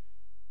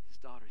 his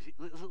daughters?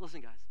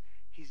 Listen, guys,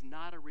 he's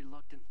not a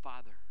reluctant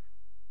father.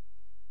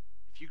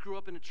 If you grew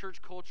up in a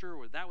church culture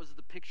where that was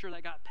the picture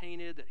that got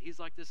painted, that he's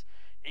like this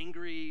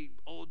angry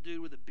old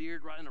dude with a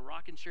beard riding a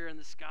rocking chair in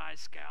the sky,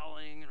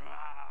 scowling,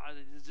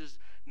 and just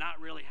not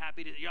really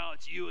happy to,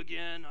 it's you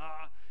again.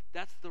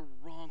 That's the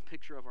wrong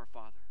picture of our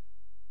Father.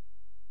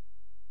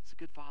 He's a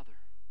good father.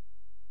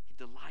 He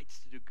delights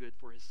to do good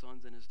for his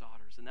sons and his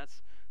daughters. And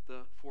that's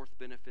the fourth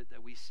benefit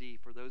that we see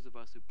for those of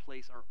us who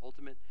place our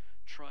ultimate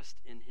trust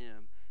in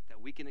him, that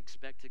we can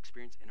expect to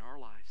experience in our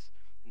lives,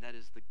 and that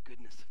is the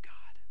goodness of God.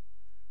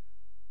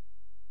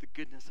 The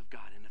goodness of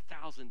God in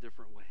 1,000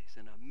 different ways,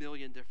 in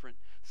 1,000,000 different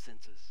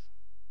senses.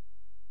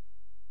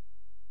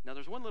 Now,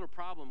 there's one little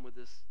problem with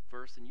this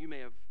verse, and you may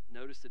have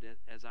noticed it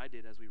as I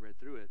did as we read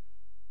through it.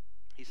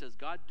 He says,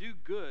 God, do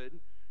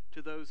good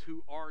to those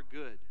who are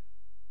good.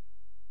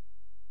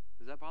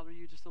 Does that bother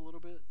you just a little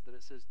bit, that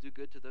it says do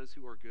good to those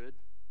who are good?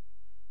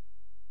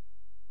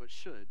 Well, it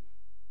should,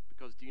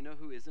 because do you know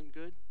who isn't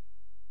good?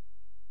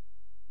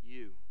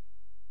 You.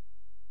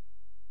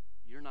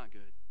 You're not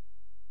good.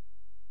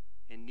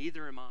 And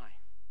neither am I.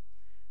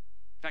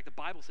 In fact, the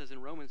Bible says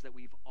in Romans that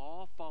we've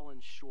all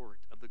fallen short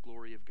of the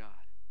glory of God.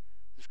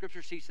 The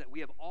scripture teaches that we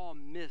have all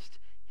missed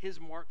his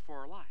mark for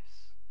our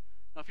lives.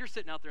 Now, if you're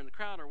sitting out there in the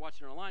crowd or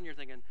watching online, you're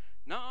thinking,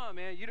 "Nah,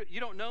 man, you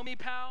don't know me,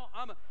 pal.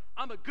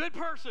 I'm a good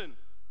person.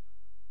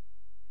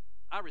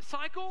 I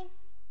recycle,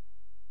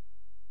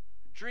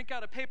 drink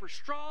out of paper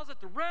straws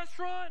at the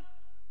restaurant.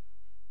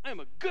 I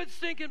am a good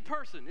stinking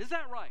person." Is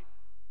that right?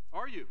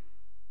 Are you?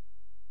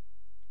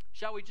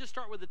 Shall we just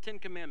start with the 10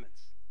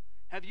 Commandments?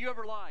 Have you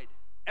ever lied?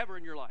 Ever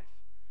in your life?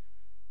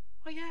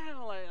 Well, yeah,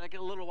 like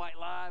a little white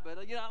lie, but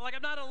like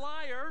I'm not a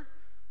liar.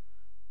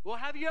 Well,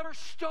 have you ever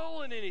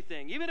stolen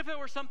anything? Even if it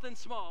were something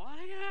small?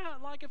 Well, yeah,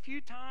 like a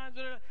few times.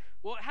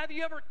 Well, have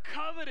you ever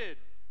coveted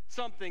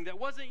something that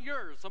wasn't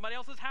yours? Somebody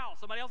else's house,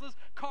 somebody else's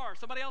car,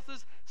 somebody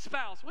else's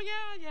spouse? Well,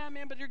 yeah,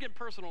 man, but you're getting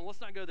personal.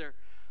 Let's not go there.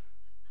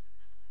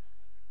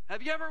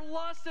 Have you ever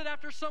lusted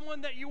after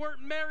someone that you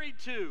weren't married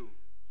to?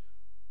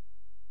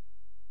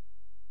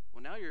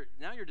 Well, now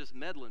you're just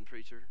meddling,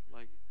 preacher.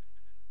 Like,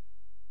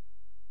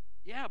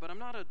 yeah, but I'm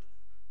not a...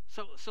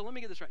 So let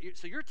me get this right.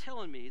 So you're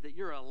telling me that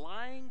you're a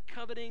lying,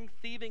 coveting,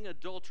 thieving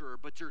adulterer,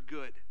 but you're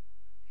good.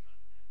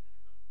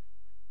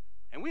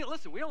 And we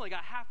only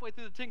got halfway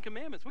through the 10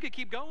 Commandments. We could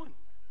keep going.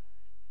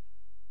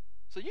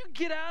 So you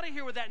get out of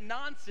here with that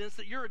nonsense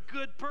that you're a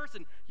good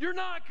person. You're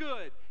not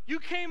good. You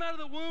came out of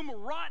the womb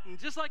rotten,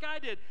 just like I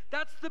did.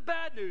 That's the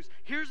bad news.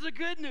 Here's the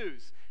good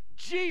news.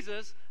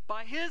 Jesus,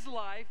 by his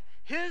life,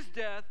 his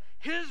death,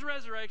 his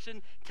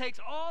resurrection, takes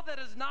all that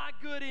is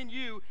not good in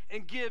you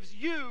and gives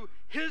you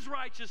his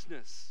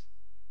righteousness.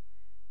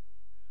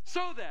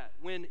 So that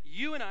when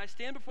you and I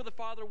stand before the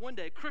Father one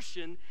day,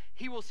 Christian,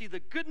 he will see the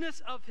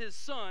goodness of his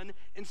Son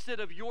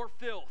instead of your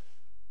filth.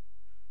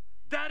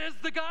 That is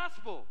the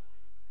gospel.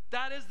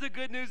 That is the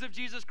good news of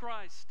Jesus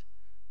Christ.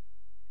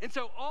 And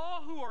so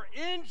all who are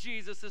in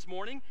Jesus this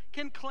morning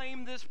can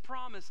claim this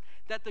promise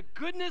that the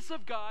goodness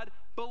of God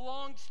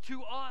belongs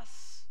to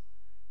us.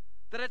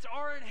 That it's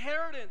our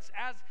inheritance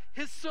as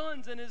his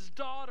sons and his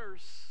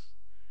daughters.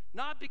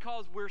 Not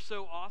because we're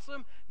so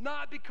awesome,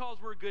 not because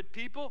we're good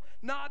people,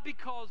 not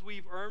because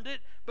we've earned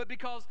it, but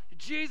because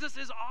Jesus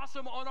is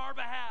awesome on our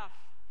behalf.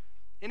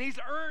 And he's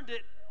earned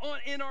it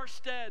in our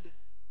stead.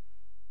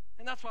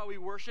 And that's why we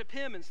worship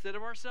him instead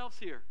of ourselves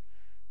here.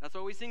 That's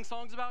why we sing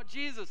songs about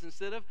Jesus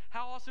instead of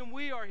how awesome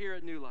we are here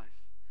at New Life.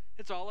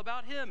 It's all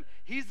about him.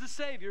 He's the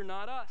Savior,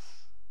 not us.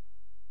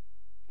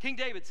 King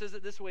David says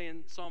it this way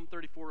in Psalm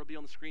 34. It'll be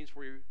on the screens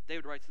for you.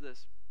 David writes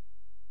this: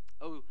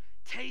 "Oh,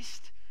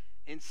 taste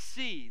and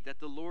see that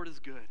the Lord is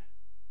good.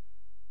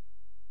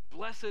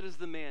 Blessed is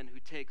the man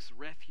who takes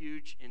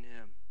refuge in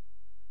him."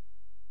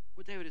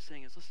 What David is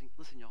saying is,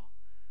 listen, y'all.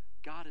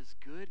 God is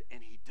good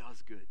and he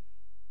does good.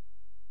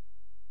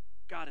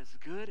 God is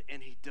good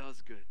and he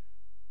does good.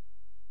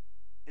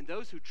 And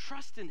those who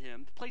trust in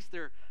him, place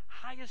their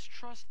highest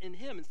trust in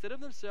him instead of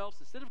themselves,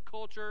 instead of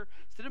culture,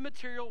 instead of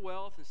material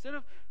wealth, instead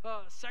of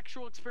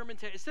sexual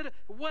experimentation, instead of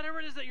whatever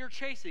it is that you're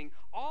chasing,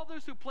 all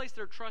those who place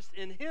their trust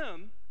in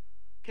him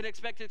can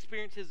expect to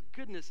experience his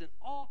goodness in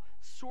all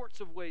sorts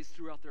of ways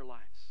throughout their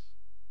lives.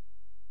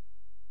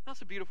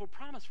 That's a beautiful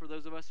promise for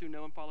those of us who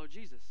know and follow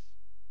Jesus.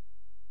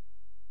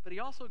 But he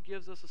also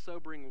gives us a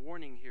sobering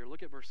warning here.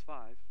 Look at verse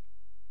 5.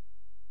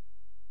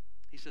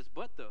 He says,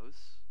 But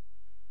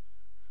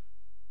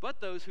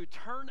those who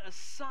turn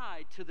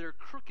aside to their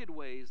crooked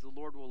ways, the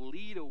Lord will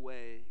lead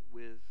away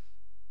with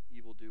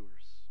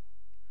evildoers.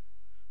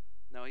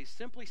 Now, he's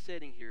simply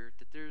stating here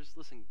that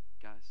listen,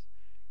 guys,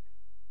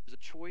 there's a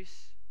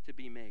choice to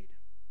be made.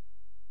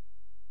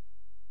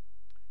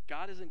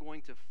 God isn't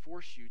going to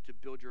force you to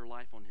build your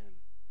life on him.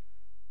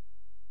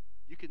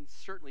 You can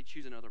certainly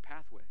choose another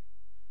pathway.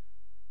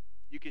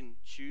 You can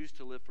choose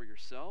to live for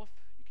yourself.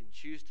 You can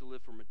choose to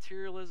live for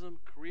materialism,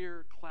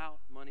 career, clout,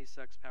 money,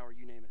 sex, power,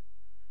 you name it.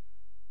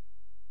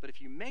 But if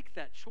you make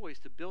that choice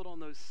to build on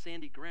those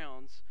sandy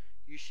grounds,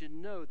 you should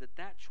know that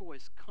that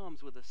choice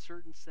comes with a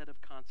certain set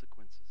of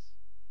consequences.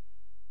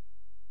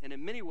 And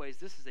in many ways,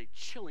 this is a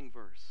chilling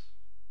verse.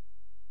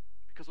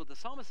 Because what the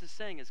psalmist is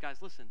saying is, guys,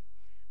 listen,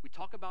 we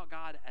talk about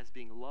God as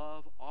being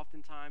love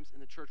oftentimes in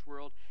the church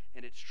world,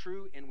 and it's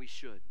true, and we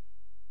should.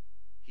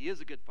 He is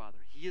a good father.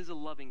 He is a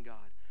loving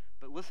God.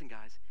 But listen,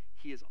 guys,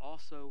 he is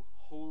also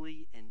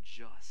holy and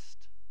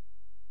just.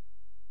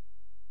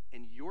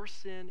 And your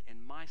sin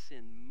and my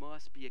sin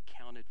must be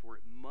accounted for.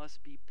 It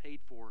must be paid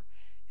for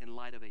in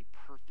light of a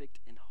perfect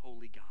and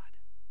holy God.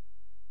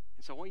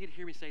 And so I want you to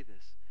hear me say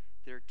this.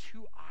 There are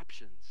two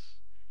options,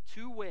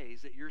 two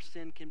ways that your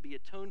sin can be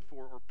atoned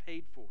for or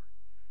paid for.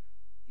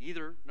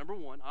 Either,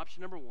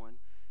 option number one,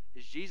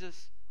 is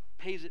Jesus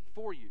pays it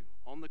for you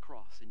on the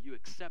cross, and you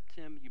accept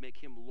him, you make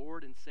him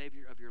Lord and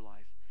Savior of your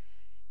life,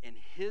 and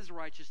his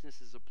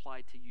righteousness is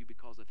applied to you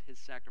because of his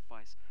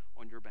sacrifice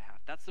on your behalf.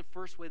 That's the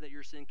first way that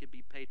your sin can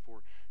be paid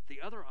for.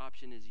 The other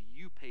option is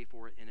you pay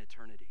for it in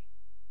eternity.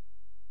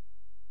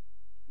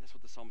 And that's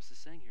what the psalmist is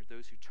saying here.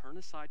 Those who turn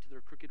aside to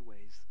their crooked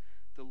ways,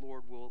 the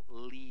Lord will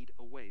lead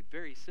away.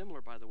 Very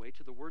similar, by the way,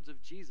 to the words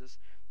of Jesus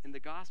in the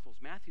Gospels,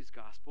 Matthew's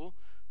Gospel,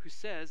 who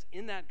says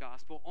in that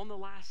Gospel, on the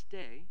last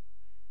day,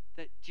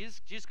 that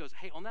Jesus goes,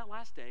 hey, on that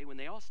last day, when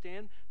they all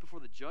stand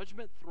before the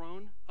judgment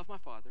throne of my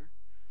Father,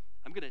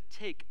 I'm going to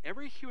take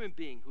every human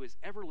being who has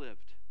ever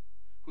lived,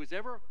 who has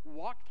ever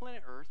walked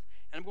planet Earth,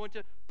 and I'm going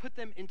to put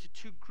them into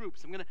two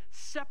groups. I'm going to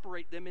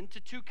separate them into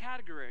two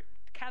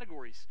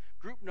categories.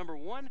 Group number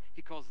one,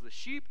 he calls the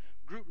sheep.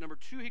 Group number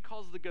two, he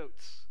calls the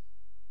goats.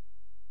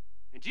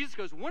 And Jesus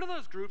goes, one of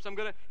those groups I'm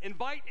going to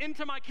invite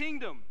into my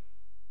kingdom,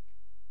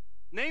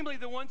 namely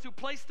the ones who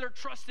place their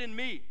trust in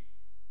me.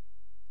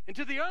 And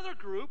to the other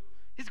group,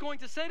 he's going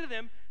to say to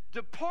them,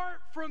 depart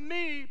from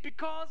me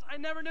because I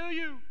never knew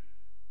you.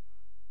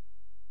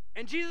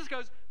 And Jesus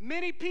goes,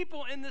 many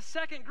people in this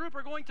second group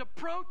are going to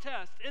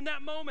protest in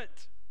that moment.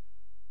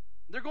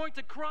 They're going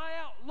to cry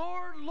out,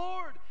 Lord,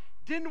 Lord,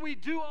 didn't we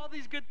do all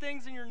these good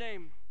things in your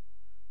name?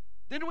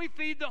 Didn't we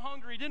feed the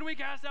hungry? Didn't we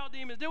cast out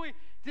demons?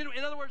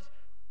 In other words,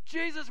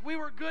 Jesus, we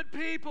were good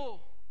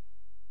people.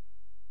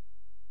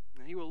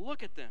 And he will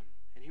look at them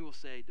And he will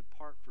say,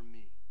 depart from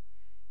me,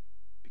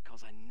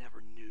 because I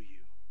never knew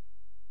you.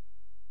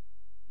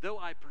 Though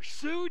I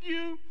pursued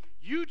you,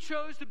 you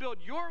chose to build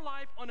your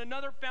life on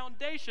another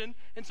foundation,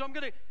 and so I'm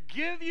going to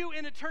give you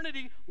in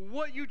eternity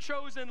what you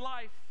chose in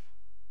life.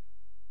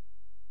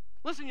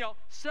 Listen, y'all,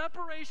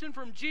 separation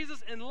from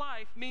Jesus in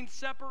life means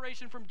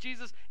separation from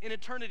Jesus in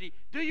eternity.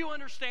 Do you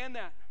understand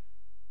that?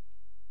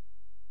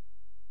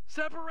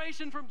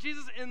 Separation from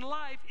Jesus in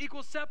life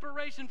equals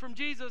separation from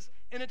Jesus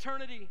in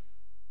eternity.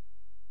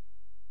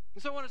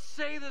 And so I want to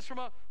say this from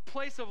a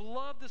place of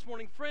love this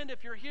morning. Friend,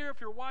 if you're here,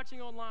 if you're watching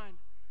online,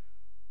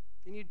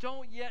 and you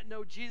don't yet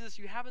know Jesus,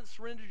 you haven't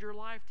surrendered your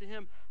life to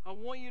him, I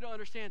want you to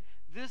understand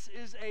this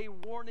is a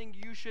warning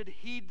you should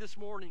heed this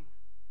morning.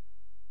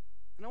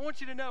 And I want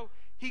you to know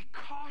he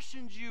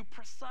cautions you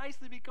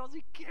precisely because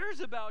he cares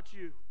about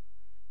you.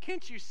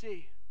 Can't you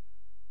see?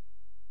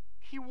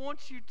 He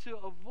wants you to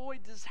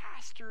avoid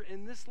disaster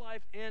in this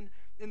life and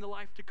in the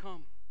life to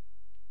come.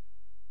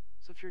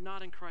 So if you're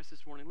not in Christ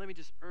this morning, let me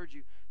just urge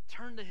you,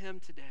 turn to him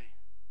today.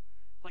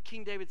 Like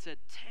King David said,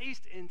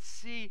 taste and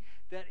see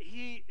that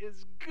he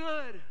is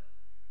good.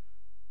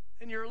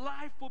 And your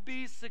life will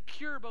be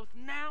secure both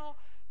now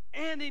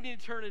and in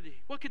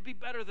eternity. What could be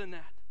better than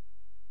that?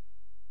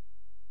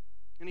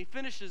 And he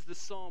finishes this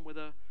psalm with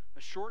a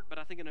short, but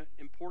I think an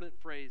important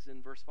phrase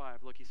in verse 5.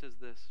 Look, he says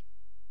this: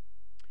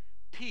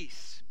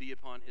 peace be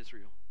upon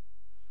Israel.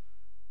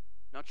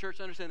 Now, church,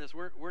 understand this.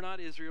 We're not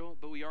Israel,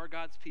 but we are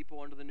God's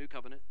people under the new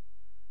covenant.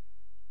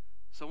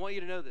 So I want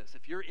you to know this.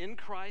 If you're in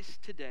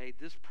Christ today,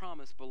 this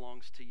promise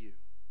belongs to you.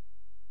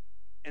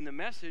 And the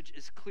message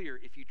is clear.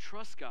 If you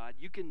trust God,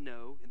 you can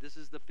know, and this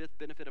is the fifth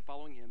benefit of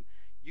following him,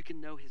 you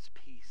can know his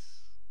peace.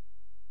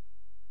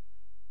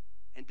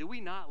 And do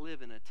we not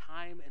live in a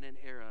time and an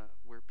era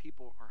where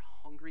people are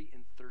hungry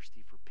and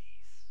thirsty for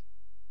peace?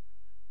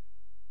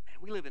 Man,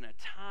 we live in a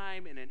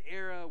time and an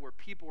era where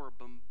people are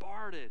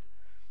bombarded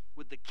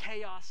with the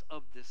chaos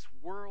of this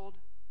world.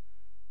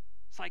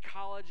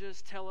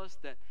 Psychologists tell us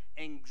that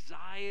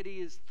anxiety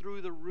is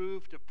through the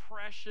roof,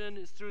 depression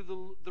is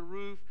through the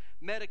roof,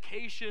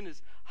 medication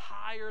is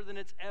higher than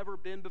it's ever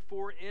been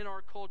before in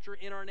our culture,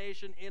 in our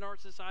nation, in our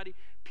society.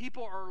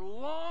 People are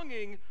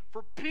longing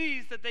for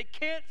peace that they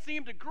can't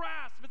seem to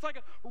grasp. It's like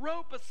a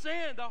rope of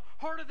sand. The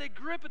harder they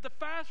grip it, the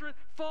faster it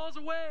falls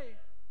away.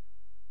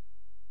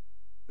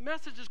 The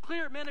message is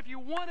clear, man. If you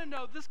want to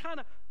know this kind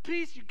of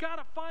peace, you got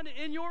to find it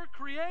in your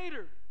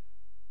Creator.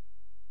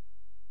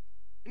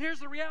 And here's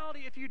the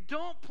reality: if you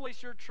don't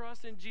place your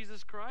trust in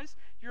Jesus Christ,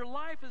 your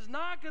life is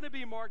not going to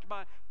be marked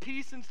by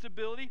peace and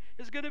stability.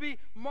 It's going to be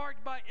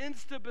marked by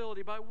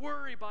instability, by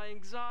worry, by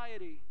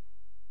anxiety.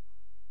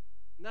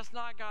 And that's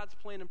not God's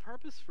plan and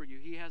purpose for you.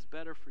 He has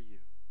better for you.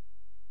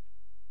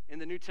 In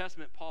the New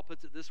Testament, Paul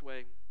puts it this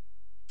way,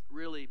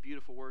 really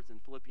beautiful words in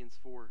Philippians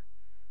 4.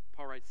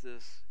 Paul writes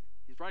this.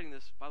 He's writing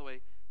this, by the way,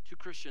 to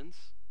Christians.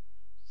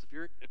 So if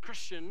you're a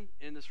Christian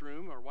in this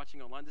room or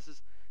watching online, this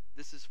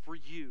is for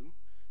you.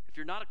 If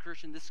you're not a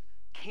Christian, this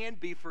can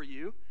be for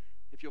you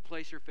if you'll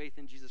place your faith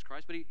in Jesus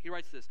Christ. But he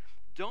writes this: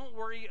 don't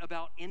worry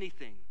about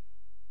anything,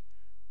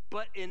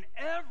 but in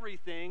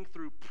everything,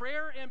 through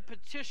prayer and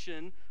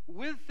petition,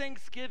 with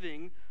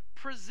thanksgiving,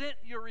 present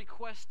your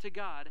request to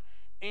God.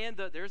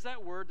 And there's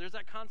that word, there's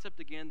that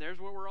concept again, there's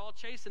what we're all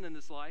chasing in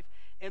this life.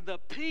 And the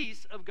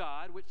peace of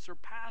God, which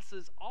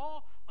surpasses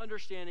all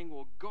understanding,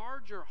 will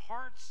guard your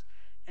hearts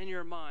and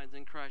your minds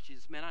in Christ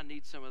Jesus. Man, I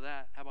need some of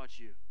that. How about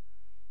you?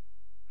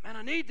 Man,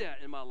 I need that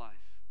in my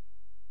life.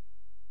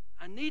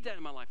 I need that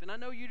in my life, and I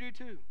know you do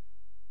too.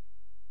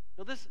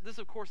 Now, this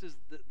of course, is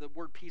the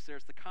word peace there.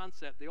 It's the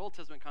concept, the Old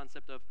Testament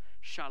concept of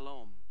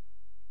shalom,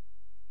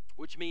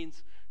 which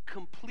means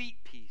complete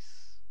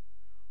peace,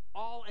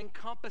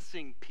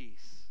 all-encompassing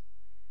peace,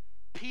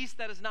 peace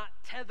that is not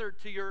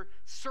tethered to your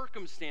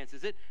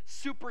circumstances. It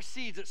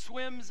supersedes, it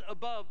swims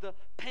above the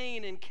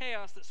pain and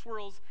chaos that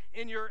swirls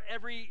in your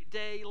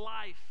everyday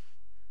life.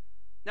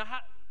 Now,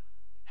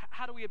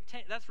 how do we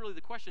obtain, that's really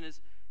the question, is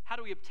how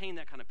do we obtain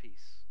that kind of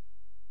peace?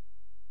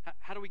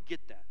 How do we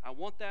get that? I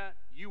want that,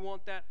 you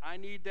want that, I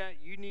need that,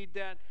 you need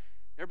that,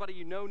 everybody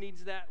you know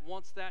needs that,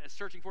 wants that, is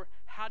searching for it.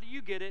 How do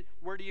you get it?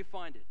 Where do you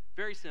find it?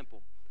 Very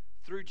simple.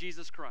 Through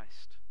Jesus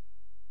Christ.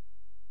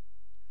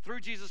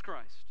 Through Jesus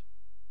Christ.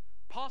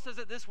 Paul says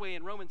it this way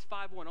in Romans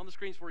 5:1. On the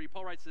screens for you,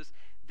 Paul writes this: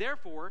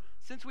 therefore,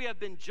 since we have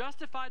been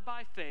justified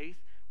by faith,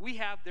 we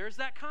have, there's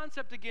that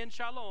concept again,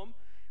 shalom,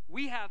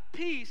 we have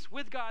peace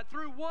with God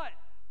through what?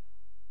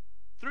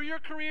 Through your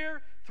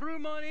career, through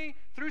money,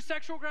 through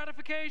sexual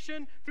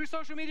gratification, through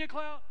social media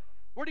clout.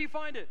 Where do you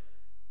find it?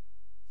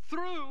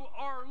 Through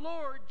our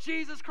Lord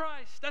Jesus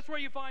Christ. That's where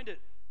you find it.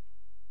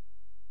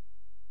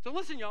 So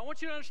listen, y'all, I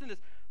want you to understand this.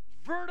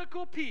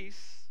 Vertical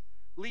peace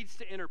leads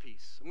to inner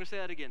peace. I'm going to say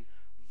that again.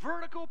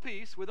 Vertical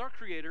peace with our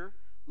Creator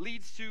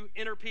leads to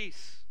inner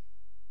peace.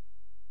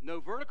 No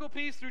vertical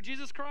peace through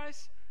Jesus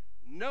Christ,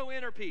 no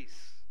inner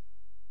peace.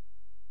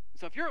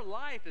 So if your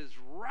life is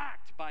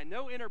racked by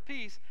no inner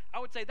peace, I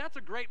would say that's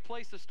a great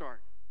place to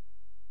start.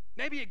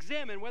 Maybe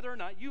examine whether or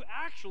not you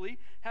actually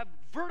have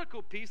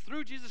vertical peace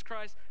through Jesus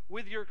Christ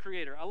with your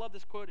Creator. I love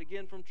this quote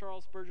again from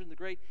Charles Spurgeon, the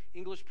great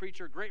English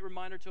preacher. Great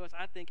reminder to us,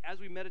 I think,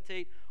 as we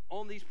meditate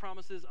on these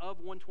promises of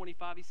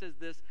 125. He says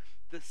this: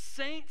 the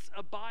saints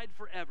abide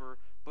forever,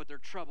 but their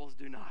troubles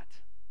do not.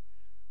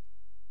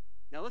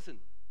 Now listen,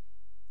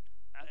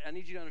 I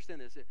need you to understand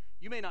this.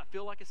 You may not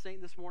feel like a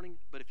saint this morning,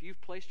 but if you've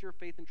placed your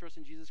faith and trust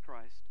in Jesus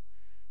Christ,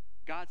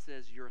 God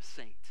says you're a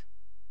saint.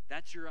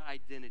 That's your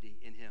identity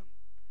in Him.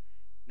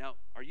 Now,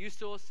 are you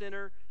still a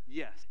sinner?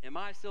 Yes. Am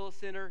I still a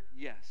sinner?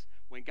 Yes.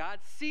 When God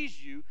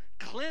sees you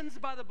cleansed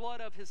by the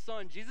blood of His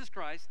Son, Jesus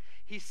Christ,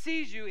 He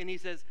sees you and He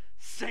says,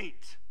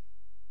 saint,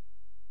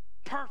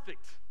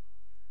 perfect,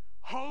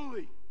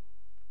 holy,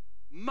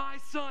 my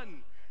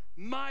son,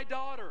 my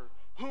daughter,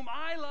 whom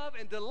I love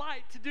and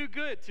delight to do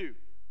good to.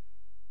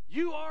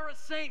 You are a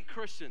saint,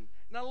 Christian.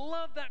 And I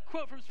love that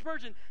quote from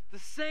Spurgeon. The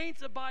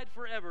saints abide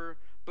forever,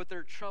 but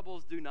their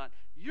troubles do not.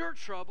 Your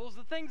troubles,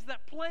 the things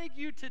that plague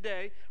you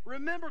today,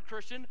 remember,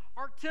 Christian,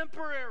 are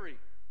temporary.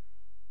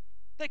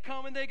 They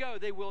come and they go.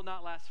 They will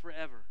not last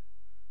forever.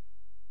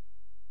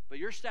 But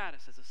your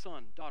status as a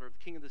son, daughter of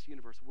the King of this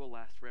universe will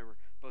last forever,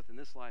 both in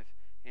this life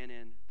and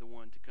in the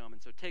one to come.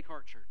 And so take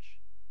heart, church.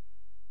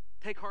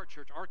 Take heart,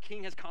 church. Our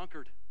King has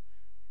conquered.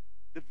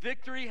 The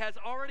victory has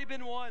already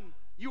been won.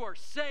 You are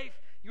safe.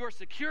 You are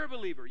secure,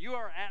 believer. You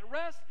are at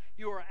rest.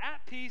 You are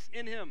at peace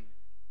in Him.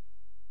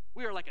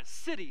 We are like a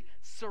city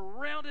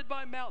surrounded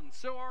by mountains.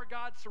 So our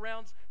God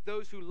surrounds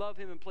those who love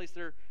Him and place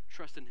their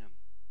trust in Him.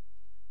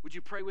 Would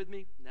you pray with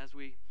me as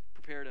we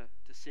prepare to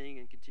sing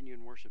and continue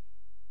in worship?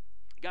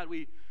 God,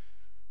 we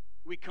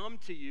come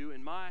to you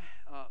in my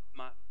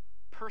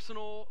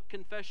personal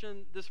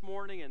confession this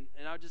morning, and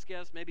I would just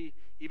guess maybe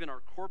even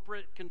our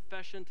corporate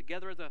confession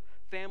together as a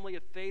family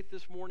of faith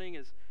this morning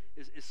is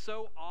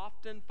so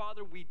often,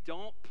 Father, we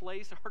don't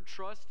place our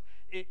trust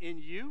in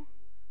you.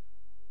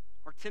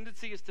 Our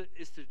tendency is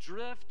to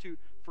drift, to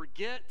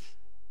forget,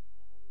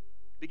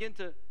 begin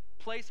to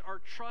place our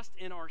trust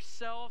in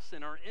ourselves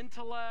and our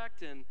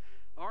intellect and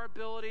our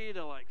ability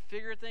to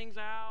figure things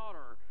out,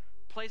 or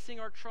placing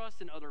our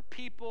trust in other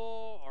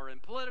people or in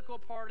political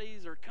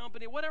parties or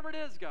company, whatever it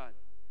is, God.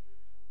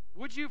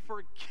 Would you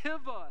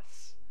forgive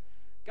us?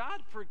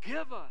 God,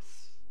 forgive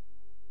us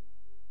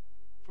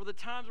for the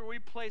times where we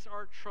place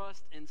our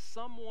trust in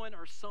someone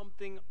or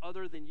something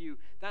other than you.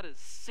 That is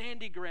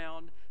sandy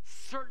ground,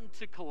 certain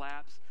to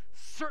collapse,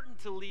 certain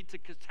to lead to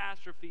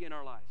catastrophe in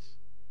our lives.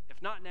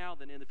 If not now,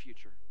 then in the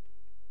future.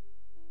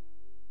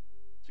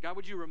 So God,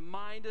 would you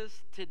remind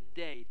us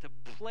today to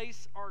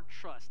place our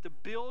trust, to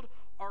build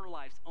our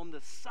lives on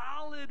the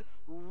solid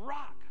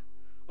rock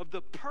of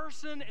the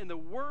person and the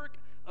work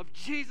of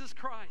Jesus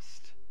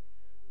Christ,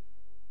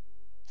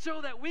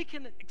 so that we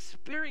can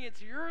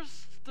experience your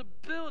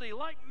stability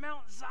like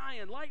Mount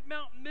Zion, like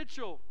Mount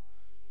Mitchell,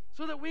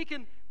 so that we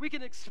can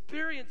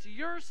experience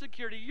your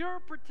security, your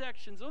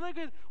protection, so that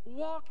we can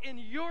walk in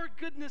your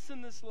goodness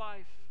in this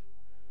life,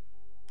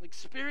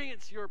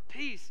 experience your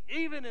peace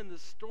even in the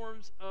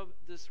storms of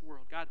this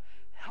world. God,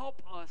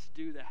 help us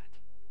do that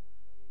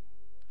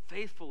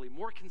faithfully,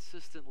 more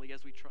consistently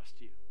as we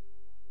trust you.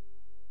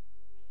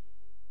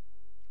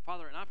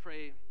 Father, and I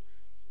pray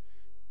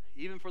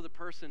even for the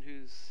person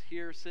who's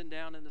here sitting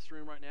down in this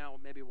room right now,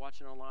 maybe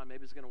watching online,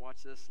 maybe is going to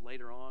watch this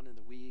later on in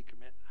the week,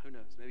 or who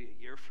knows, maybe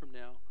a year from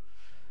now.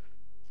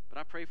 But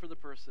I pray for the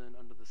person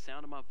under the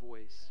sound of my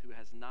voice who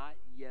has not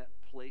yet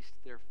placed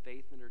their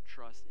faith and their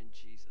trust in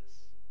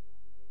Jesus.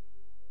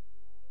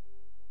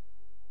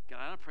 God,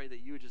 I pray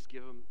that you would just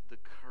give them the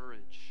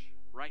courage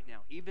right now,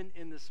 even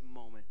in this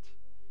moment,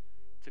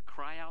 to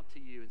cry out to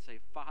you and say,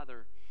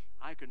 Father,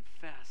 I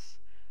confess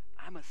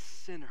I'm a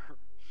sinner.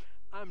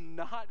 I'm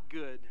not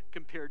good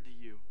compared to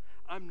you.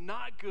 I'm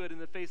not good in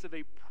the face of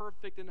a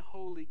perfect and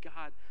holy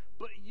God,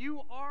 but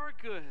you are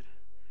good.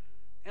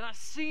 And I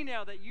see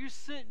now that you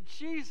sent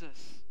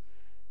Jesus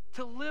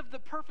to live the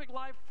perfect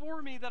life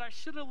for me that I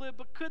should have lived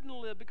but couldn't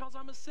live because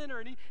I'm a sinner.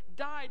 And he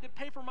died to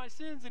pay for my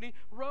sins, and he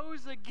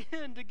rose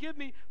again to give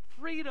me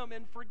freedom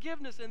and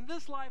forgiveness in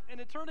this life and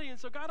eternity. And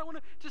so, God, I want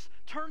to just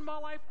turn my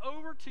life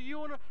over to you.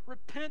 I want to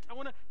repent. I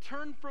want to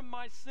turn from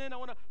my sin. I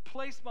want to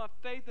place my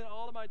faith and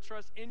all of my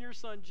trust in your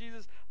Son,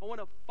 Jesus. I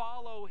want to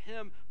follow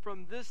him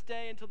from this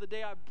day until the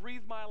day I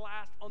breathe my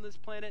last on this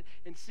planet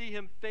and see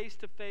him face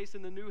to face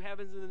in the new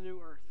heavens and the new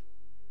earth.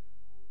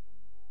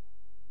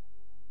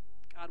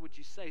 God, would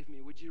you save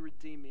me? Would you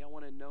redeem me? I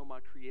want to know my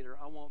Creator.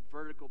 I want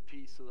vertical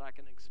peace so that I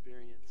can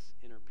experience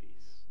inner peace.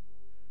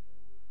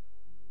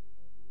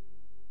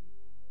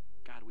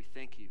 God, we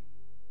thank you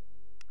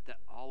that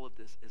all of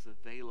this is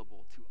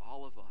available to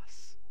all of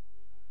us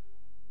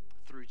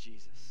through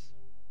Jesus,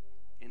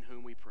 in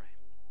whom we pray.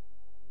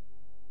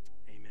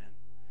 Amen.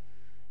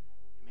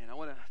 Amen. I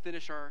want to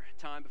finish our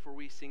time before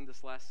we sing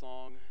this last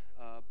song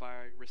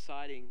by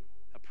reciting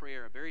a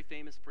prayer, a very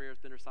famous prayer that's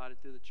been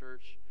recited through the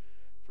church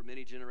for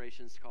many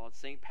generations, called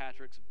St.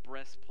 Patrick's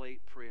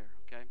breastplate prayer,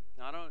 okay?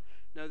 Now, I don't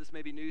know, this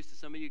may be news to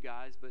some of you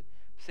guys, but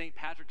St.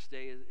 Patrick's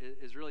Day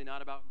is really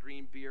not about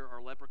green beer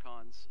or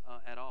leprechauns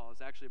at all.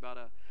 It's actually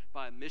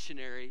by a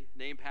missionary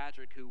named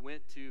Patrick who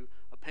went to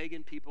a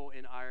pagan people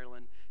in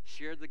Ireland,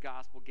 shared the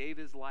gospel, gave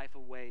his life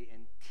away,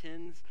 and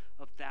tens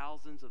of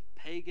thousands of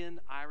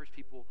pagan Irish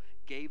people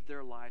gave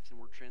their lives and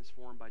were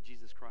transformed by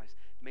Jesus Christ.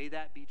 May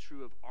that be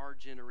true of our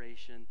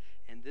generation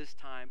and this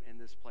time and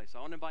this place. So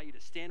I want to invite you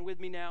to stand with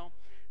me now.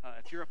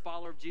 If you're a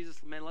follower of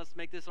Jesus, man, let's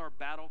make this our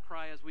battle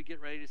cry as we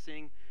get ready to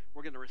sing.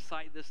 We're going to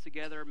recite this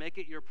together. Make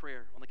it your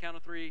prayer. On the count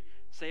of three,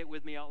 say it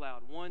with me out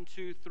loud. 1,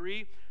 2,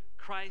 3.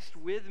 Christ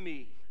with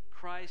me,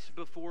 Christ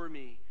before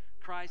me,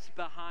 Christ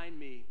behind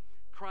me,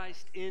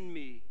 Christ in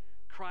me,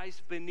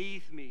 Christ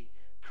beneath me,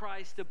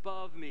 Christ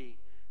above me,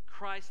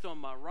 Christ on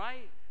my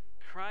right,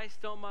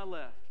 Christ on my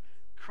left,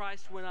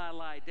 Christ when I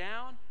lie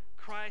down,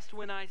 Christ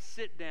when I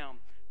sit down,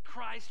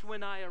 Christ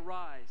when I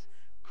arise,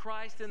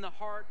 Christ in the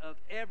heart of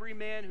every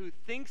man who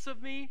thinks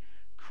of me,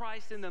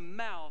 Christ in the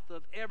mouth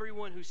of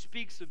everyone who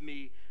speaks of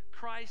me,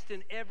 Christ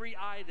in every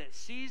eye that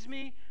sees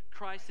me,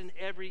 Christ in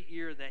every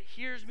ear that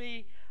hears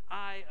me.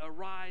 I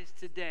arise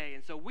today.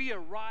 And so we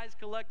arise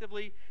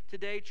collectively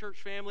today,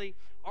 church family.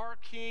 Our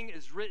King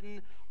is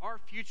written. Our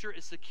future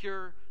is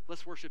secure.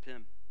 Let's worship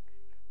him.